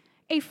is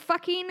a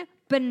fucking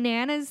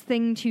bananas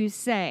thing to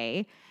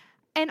say.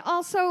 And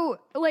also,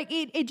 like,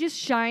 it just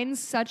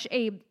shines such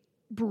a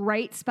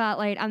bright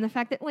spotlight on the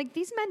fact that, like,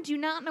 these men do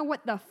not know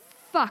what the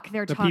fuck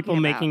they're talking about. The people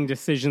making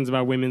decisions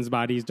about women's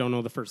bodies don't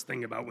know the first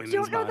thing about women's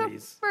bodies. Don't know the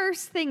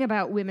first thing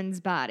about women's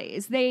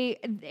bodies.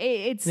 And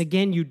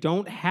again, you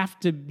don't have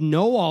to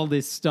know all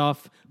this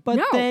stuff, but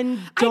then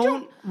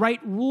don't write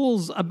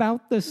rules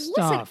about this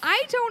stuff. Listen,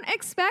 I don't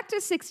expect a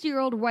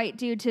 60-year-old white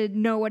dude to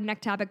know what an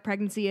ectopic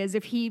pregnancy is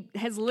if he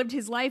has lived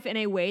his life in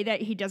a way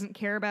that he doesn't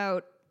care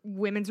about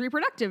women's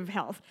reproductive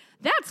health.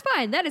 That's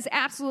fine. That is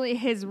absolutely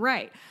his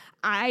right.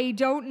 I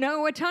don't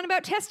know a ton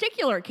about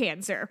testicular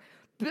cancer.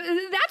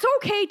 That's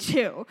okay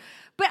too.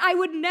 But I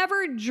would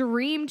never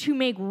dream to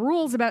make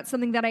rules about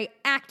something that I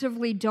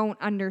actively don't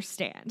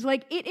understand.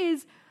 Like, it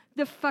is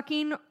the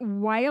fucking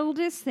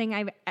wildest thing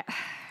I've...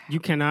 You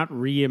cannot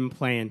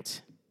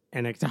reimplant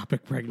an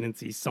ectopic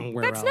pregnancy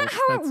somewhere else.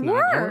 That's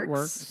not how it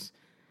works.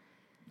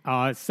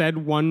 Said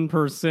one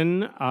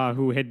person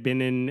who had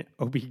been in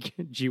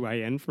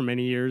OBGYN for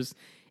many years,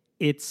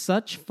 it's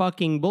such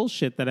fucking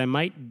bullshit that I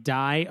might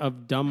die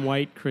of dumb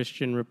white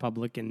Christian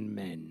Republican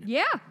men.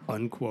 Yeah.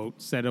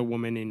 Unquote, said a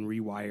woman in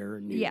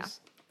Rewire News.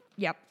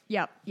 Yeah.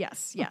 Yep.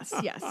 Yes.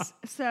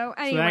 So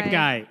anyway. So that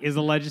guy is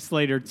a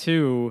legislator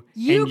too,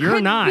 you and you're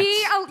not.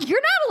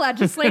 You're not a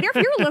legislator.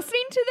 If you're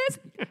listening to this,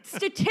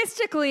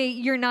 statistically,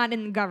 you're not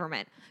in the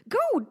government. Go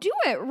do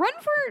it. Run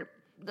for...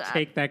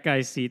 Take that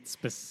guy's seat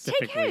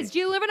specifically. Take his. Do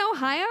you live in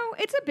Ohio?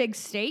 It's a big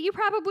state.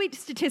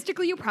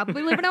 Statistically, you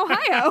probably live in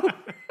Ohio.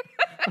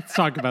 Let's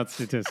talk about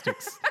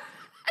statistics.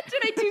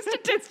 Did I do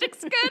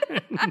statistics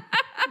good?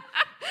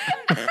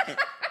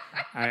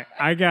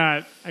 I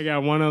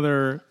got one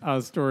other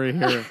story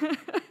here.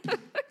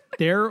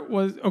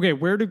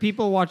 Where do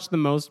people watch the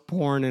most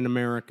porn in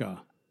America?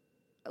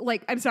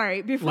 Like, I'm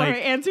sorry, before I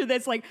answer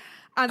this, like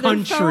on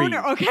country. their phone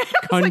or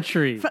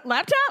Country. Like,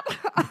 laptop?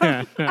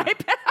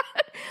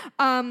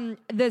 iPad?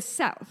 The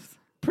South.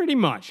 Pretty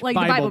much. Like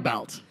Bible the Bible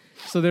Belt.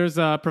 So there's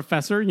a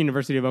professor,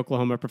 University of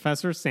Oklahoma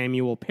professor,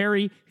 Samuel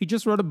Perry. He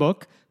just wrote a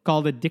book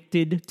called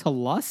Addicted to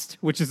Lust,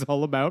 which is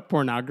all about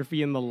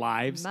pornography in the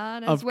lives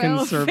of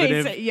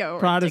conservative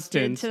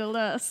Protestants. Addicted to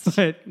lust.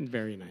 But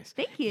very nice.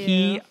 Thank you.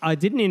 He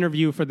did an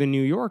interview for The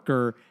New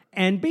Yorker,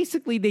 and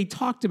basically they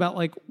talked about,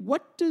 like,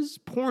 what does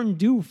porn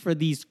do for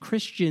these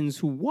Christians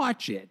who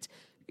watch it?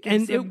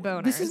 And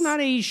this is not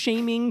a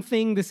shaming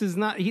thing. This is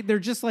not, they're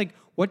just like,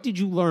 what did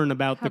you learn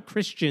about the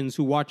Christians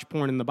who watch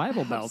porn in the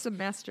Bible Belt? To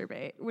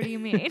masturbate. What do you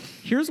mean?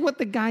 Here's what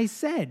the guy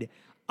said.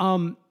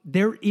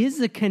 There is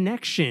a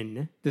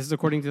connection, this is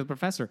according to the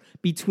professor,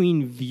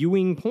 between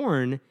viewing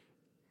porn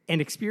and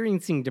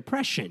experiencing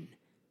depression.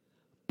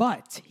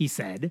 But, he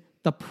said,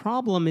 the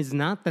problem is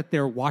not that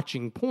they're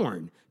watching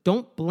porn.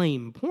 Don't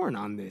blame porn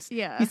on this.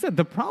 Yeah. He said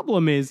the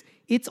problem is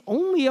it's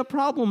only a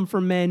problem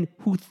for men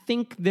who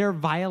think they're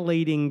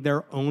violating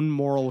their own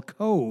moral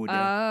code.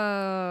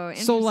 Oh,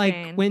 interesting. So,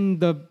 like, when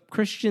the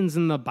Christians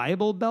in the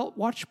Bible Belt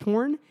watch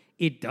porn,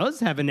 it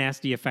does have a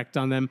nasty effect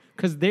on them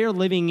because they're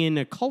living in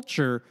a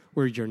culture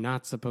where you're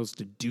not supposed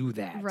to do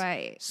that.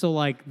 Right. So,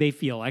 like, they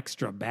feel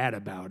extra bad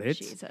about it.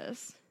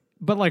 Jesus.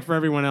 But, like, for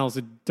everyone else,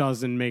 it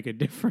doesn't make a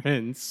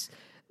difference.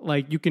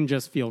 Like, you can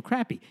just feel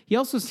crappy. He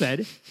also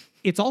said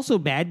it's also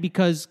bad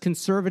because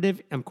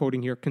I'm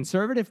quoting here,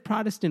 conservative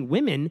Protestant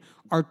women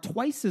are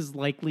twice as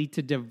likely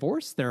to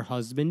divorce their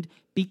husband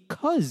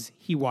because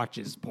he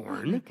watches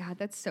porn. Oh my God,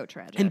 that's so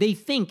tragic. And they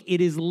think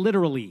it is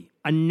literally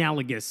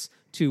analogous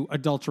to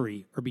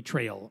adultery or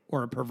betrayal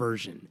or a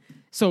perversion.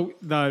 So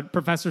the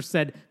professor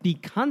said the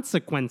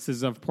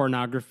consequences of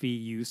pornography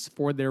use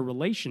for their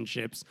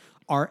relationships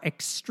are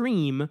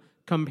extreme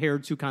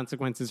compared to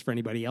consequences for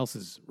anybody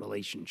else's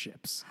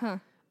relationships. Huh.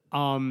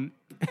 And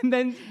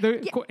then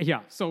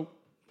so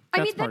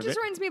I mean, that just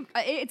reminds me of,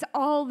 it's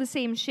all the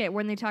same shit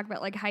when they talk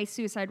about like high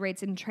suicide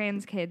rates in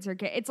trans kids or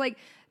gay. It's like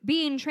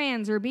being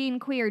trans or being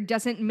queer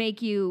doesn't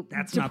make you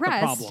depressed. Not the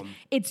problem.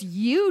 It's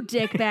you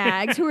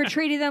dickbags who are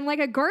treating them like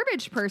a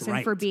garbage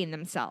person for being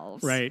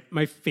themselves. Right.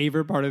 My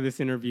favorite part of this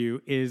interview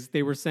is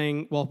they were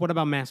saying, well, what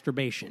about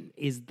masturbation?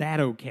 Is that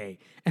okay?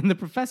 And the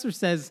professor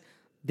says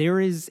there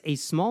is a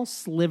small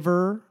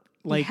sliver.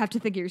 Like, you have to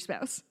think of your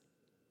spouse.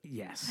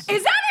 Yes.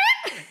 Is that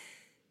it?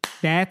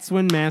 That's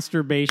when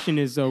masturbation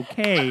is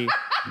okay.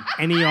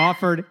 And he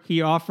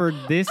offered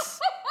this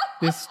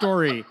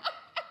story.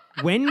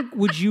 When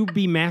would you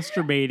be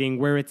masturbating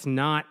where it's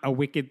not a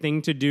wicked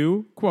thing to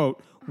do?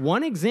 Quote,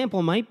 one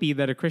example might be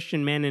that a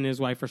Christian man and his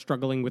wife are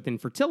struggling with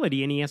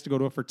infertility and he has to go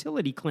to a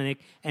fertility clinic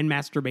and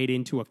masturbate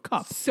into a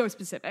cup. So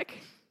specific.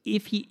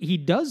 If he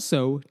does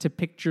so to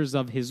pictures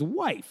of his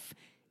wife,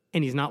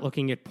 and he's not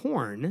looking at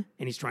porn,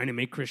 and he's trying to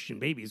make Christian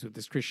babies with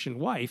his Christian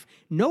wife,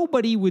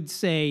 nobody would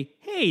say,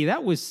 hey,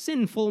 that was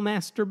sinful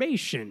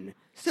masturbation.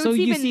 So it's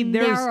even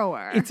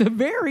narrower. It's a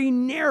very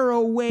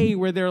narrow way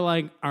where they're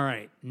like, all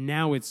right,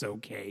 now it's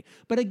okay.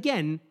 But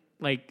again,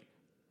 like,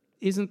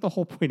 isn't the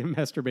whole point of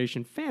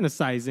masturbation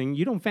fantasizing?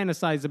 You don't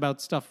fantasize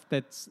about stuff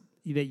that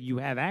you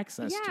have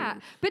access to. Yeah,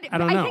 but I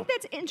don't know. I think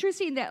that's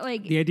interesting that,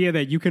 like, the idea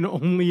that you can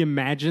only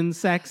imagine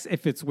sex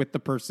if it's with the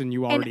person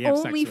you already have sex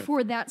with. And only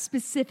for that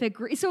specific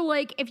so,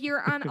 like, if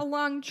you're on a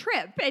long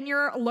trip and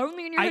you're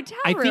lonely in your hotel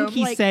room. I think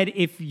he said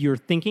if you're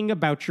thinking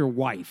about your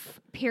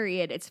wife.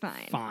 Period, it's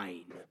fine.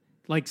 Fine.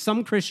 Like,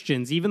 some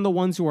Christians, even the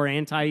ones who are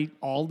anti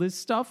all this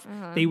stuff,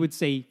 they would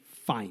say,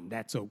 fine,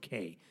 that's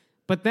okay.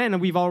 But then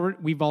we've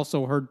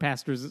also heard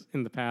pastors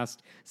in the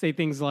past say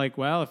things like,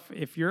 well,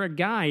 if you're a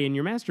guy and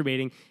you're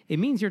masturbating, it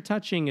means you're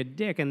touching a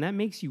dick, and that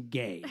makes you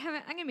gay.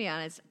 I'm going to be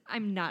honest.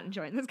 I'm not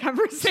enjoying this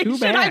conversation. Too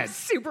bad. I'm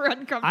super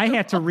uncomfortable. I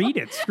had to read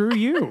it. Screw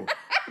you.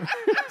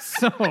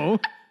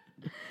 So...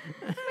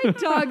 My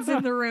dog's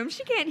in the room.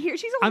 She can't hear.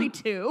 She's only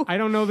 2. I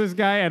don't know this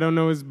guy. I don't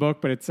know his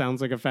book, but it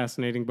sounds like a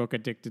fascinating book,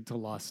 Addicted to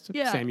Lust.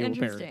 Yeah, Samuel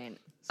interesting.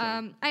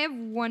 Perry. I have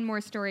one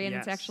more story, and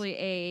it's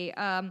actually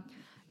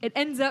it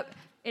ends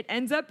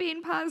up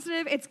being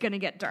positive. It's going to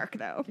get dark,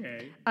 though.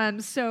 Okay.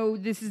 So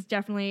this is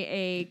definitely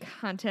a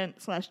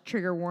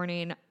content/trigger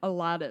warning.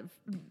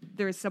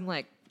 There's some,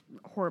 like,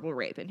 horrible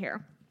rape in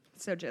here.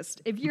 So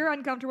just, if you're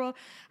uncomfortable,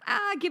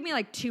 give me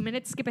like 2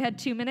 minutes, skip ahead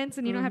 2 minutes,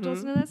 and you don't have to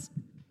listen to this.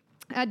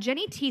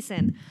 Jenny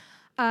Thiessen,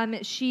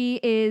 she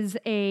is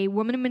a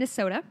woman in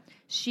Minnesota.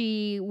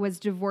 She was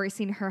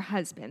divorcing her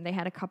husband. They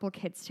had a couple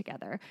kids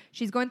together.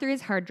 She's going through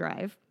his hard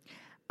drive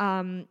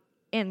and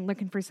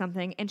looking for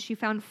something, and she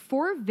found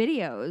 4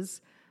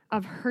 videos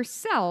of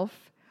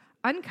herself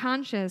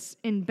unconscious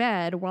in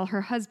bed while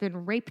her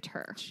husband raped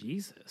her.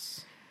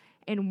 Jesus.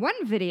 In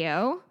one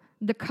video,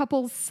 the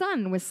couple's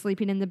son was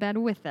sleeping in the bed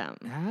with them.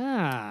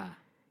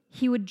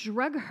 He would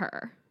drug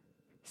her,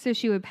 so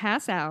she would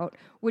pass out,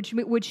 which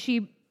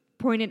she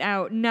pointed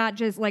out, not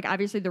just, like,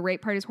 obviously the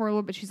rape part is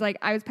horrible, but she's like,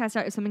 I was passed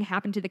out if something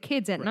happened to the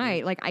kids at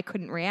night. Like, I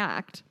couldn't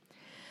react.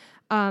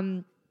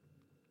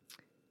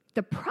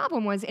 The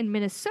problem was, in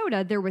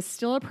Minnesota, there was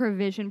still a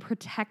provision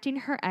protecting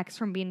her ex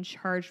from being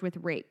charged with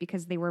rape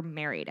because they were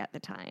married at the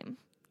time.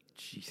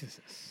 Jesus.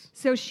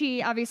 So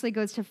she obviously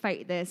goes to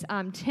fight this.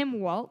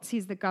 Tim Walz,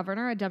 he's the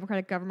governor, a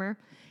Democratic governor.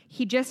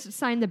 He just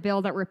signed the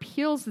bill that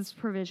repeals this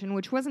provision,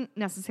 which wasn't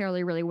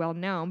necessarily really well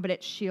known, but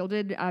it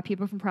shielded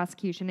people from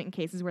prosecution in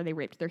cases where they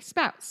raped their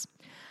spouse.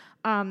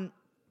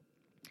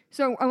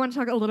 So I want to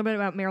talk a little bit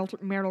about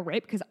marital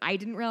rape because I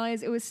didn't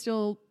realize it was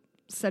still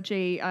such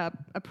a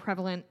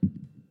prevalent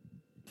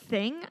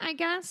thing, I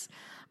guess.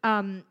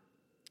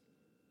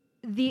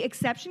 The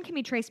exception can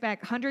be traced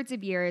back hundreds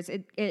of years.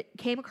 It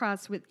came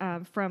across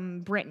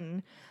from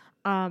Britain.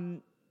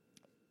 And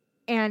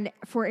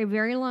for a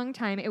very long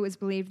time, it was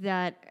believed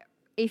that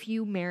if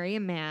you marry a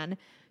man,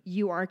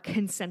 you are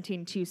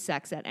consenting to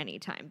sex at any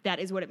time. That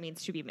is what it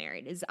means to be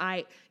married.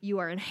 You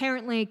are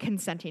inherently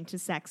consenting to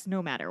sex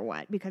no matter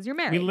what because you're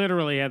married. We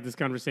literally had this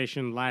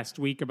conversation last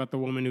week about the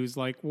woman who's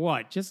like,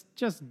 "What?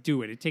 Just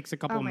do it. It takes a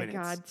couple minutes." Oh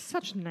my God,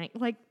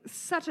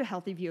 such a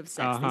healthy view of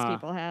sex these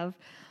people have.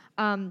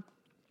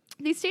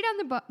 They stayed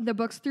on the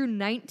books through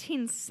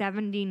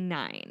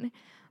 1979,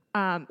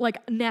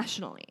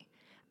 nationally.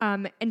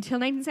 Until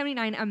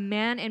 1979, a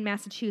man in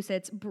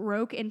Massachusetts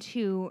broke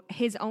into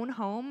his own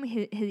home.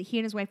 He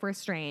and his wife were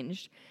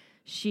estranged.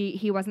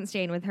 He wasn't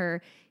staying with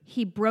her.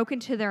 He broke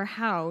into their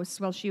house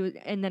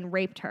and then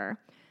raped her.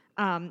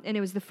 And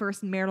it was the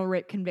first marital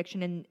rape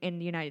conviction in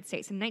the United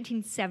States in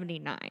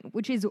 1979,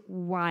 which is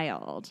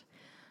wild.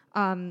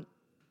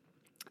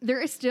 There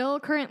is still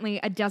currently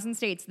a dozen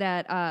states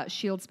that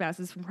shield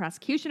spouses from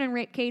prosecution in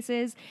rape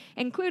cases,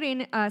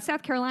 including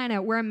South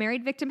Carolina, where a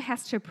married victim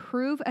has to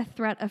prove a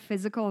threat of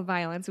physical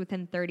violence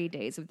within 30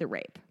 days of the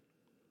rape.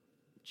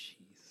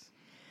 Jeez.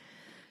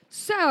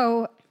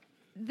 So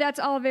that's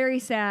all very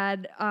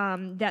sad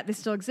that this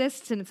still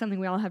exists, and it's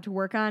something we all have to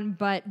work on.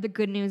 But the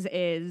good news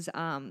is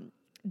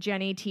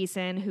Jenny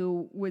Thiessen,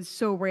 who was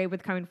so brave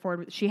with coming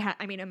forward,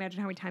 imagine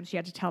how many times she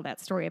had to tell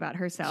that story about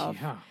herself.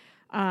 Yeah.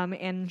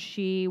 And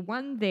she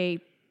won. They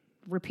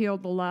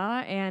repealed the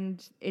law,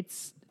 and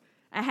it's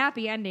a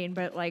happy ending,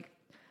 but like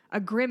a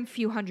grim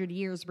few hundred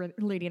years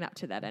leading up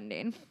to that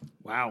ending.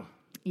 Wow.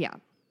 Yeah.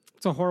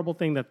 It's a horrible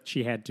thing that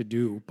she had to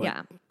do, but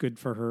yeah. Good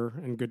for her,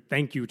 and good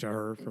thank you to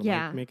her for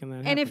making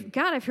that happen. And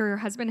if her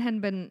husband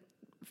hadn't been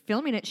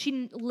filming it,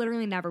 she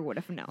literally never would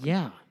have known.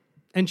 Yeah.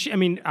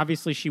 And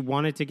obviously she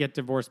wanted to get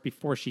divorced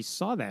before she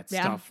saw that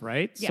stuff,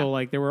 right? Yeah.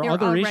 So there were they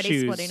other already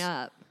issues. Splitting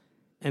up.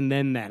 And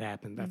then that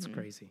happened. That's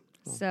crazy.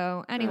 Well,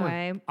 so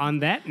anyway. On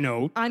that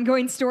note.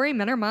 Ongoing story,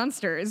 Men Are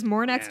Monsters.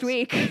 More next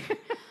week.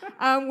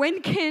 Where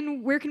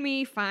can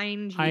we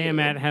find you? I am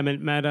at Hemant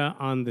Mehta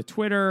on the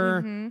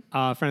Twitter,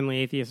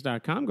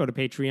 friendlyatheist.com. Go to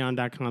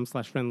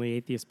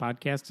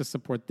patreon.com/friendlyatheistpodcast to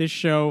support this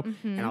show.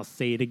 And I'll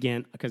say it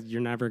again because you're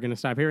never going to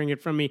stop hearing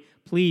it from me.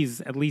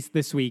 Please, at least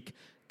this week,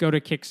 go to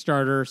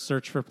Kickstarter,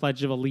 search for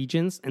Pledge of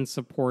Allegiance, and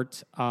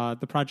support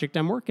the project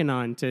I'm working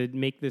on to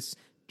make this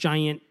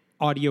giant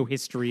audio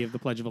history of the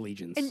Pledge of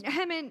Allegiance. And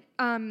Hemant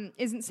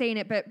isn't saying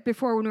it, but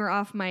before when we were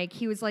off mic,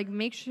 he was like,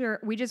 we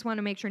just want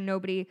to make sure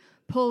nobody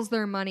pulls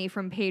their money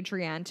from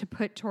Patreon to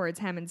put towards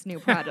Hemant's new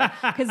project.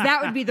 Because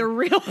that would be the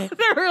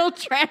real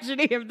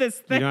tragedy of this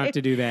thing. You don't have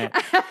to do that.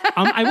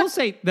 I will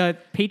say the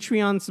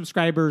Patreon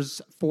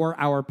subscribers for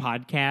our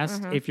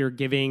podcast, if you're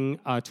giving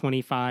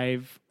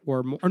 25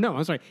 or more,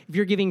 if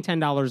you're giving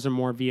 $10 or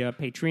more via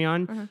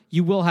Patreon,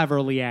 you will have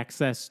early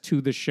access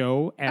to the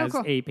show as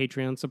a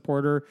Patreon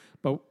supporter.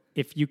 But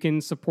if you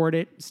can support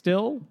it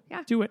still,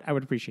 do it. I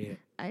would appreciate it.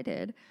 I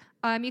did.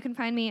 You can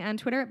find me on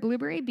Twitter at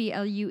Blueberry,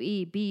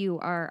 BLUEBURIE.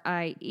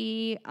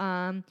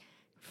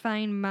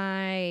 Find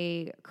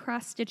my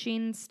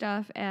cross-stitching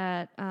stuff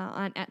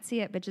on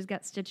Etsy at Bitches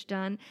Got Stitched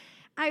Done.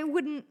 I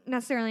wouldn't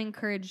necessarily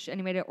encourage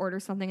anybody to order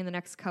something in the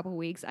next couple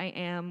weeks. I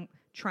am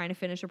trying to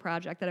finish a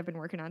project that I've been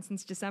working on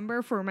since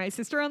December for my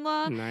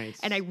sister-in-law. Nice.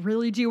 And I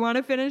really do want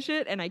to finish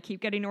it, and I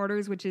keep getting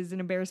orders, which is an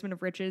embarrassment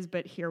of riches,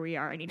 but here we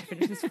are. I need to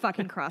finish this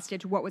fucking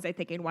cross-stitch. What was I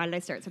thinking? Why did I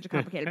start such a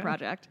complicated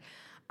project?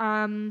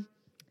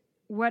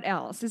 What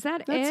else? Is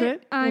that That's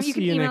it? You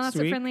can email us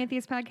at week.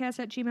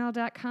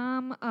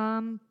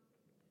 friendlyatheistpodcast@gmail.com.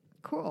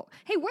 Cool.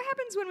 Hey, what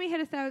happens when we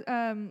hit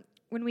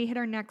when we hit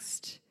our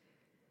next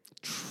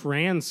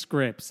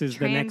Transcripts is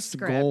the next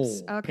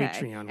goal. Okay.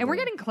 Patreon and goal. we're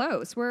getting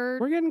close. We're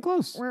getting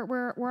close.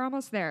 We're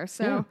almost there.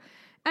 So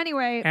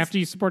anyway, after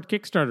you support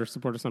Kickstarter,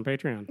 support us on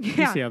Patreon.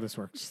 Yeah. You see how this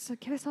works. Just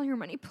give us all your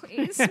money,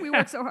 please. We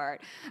work so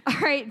hard. All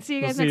right. See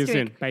you guys See next you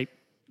week. soon. Bye.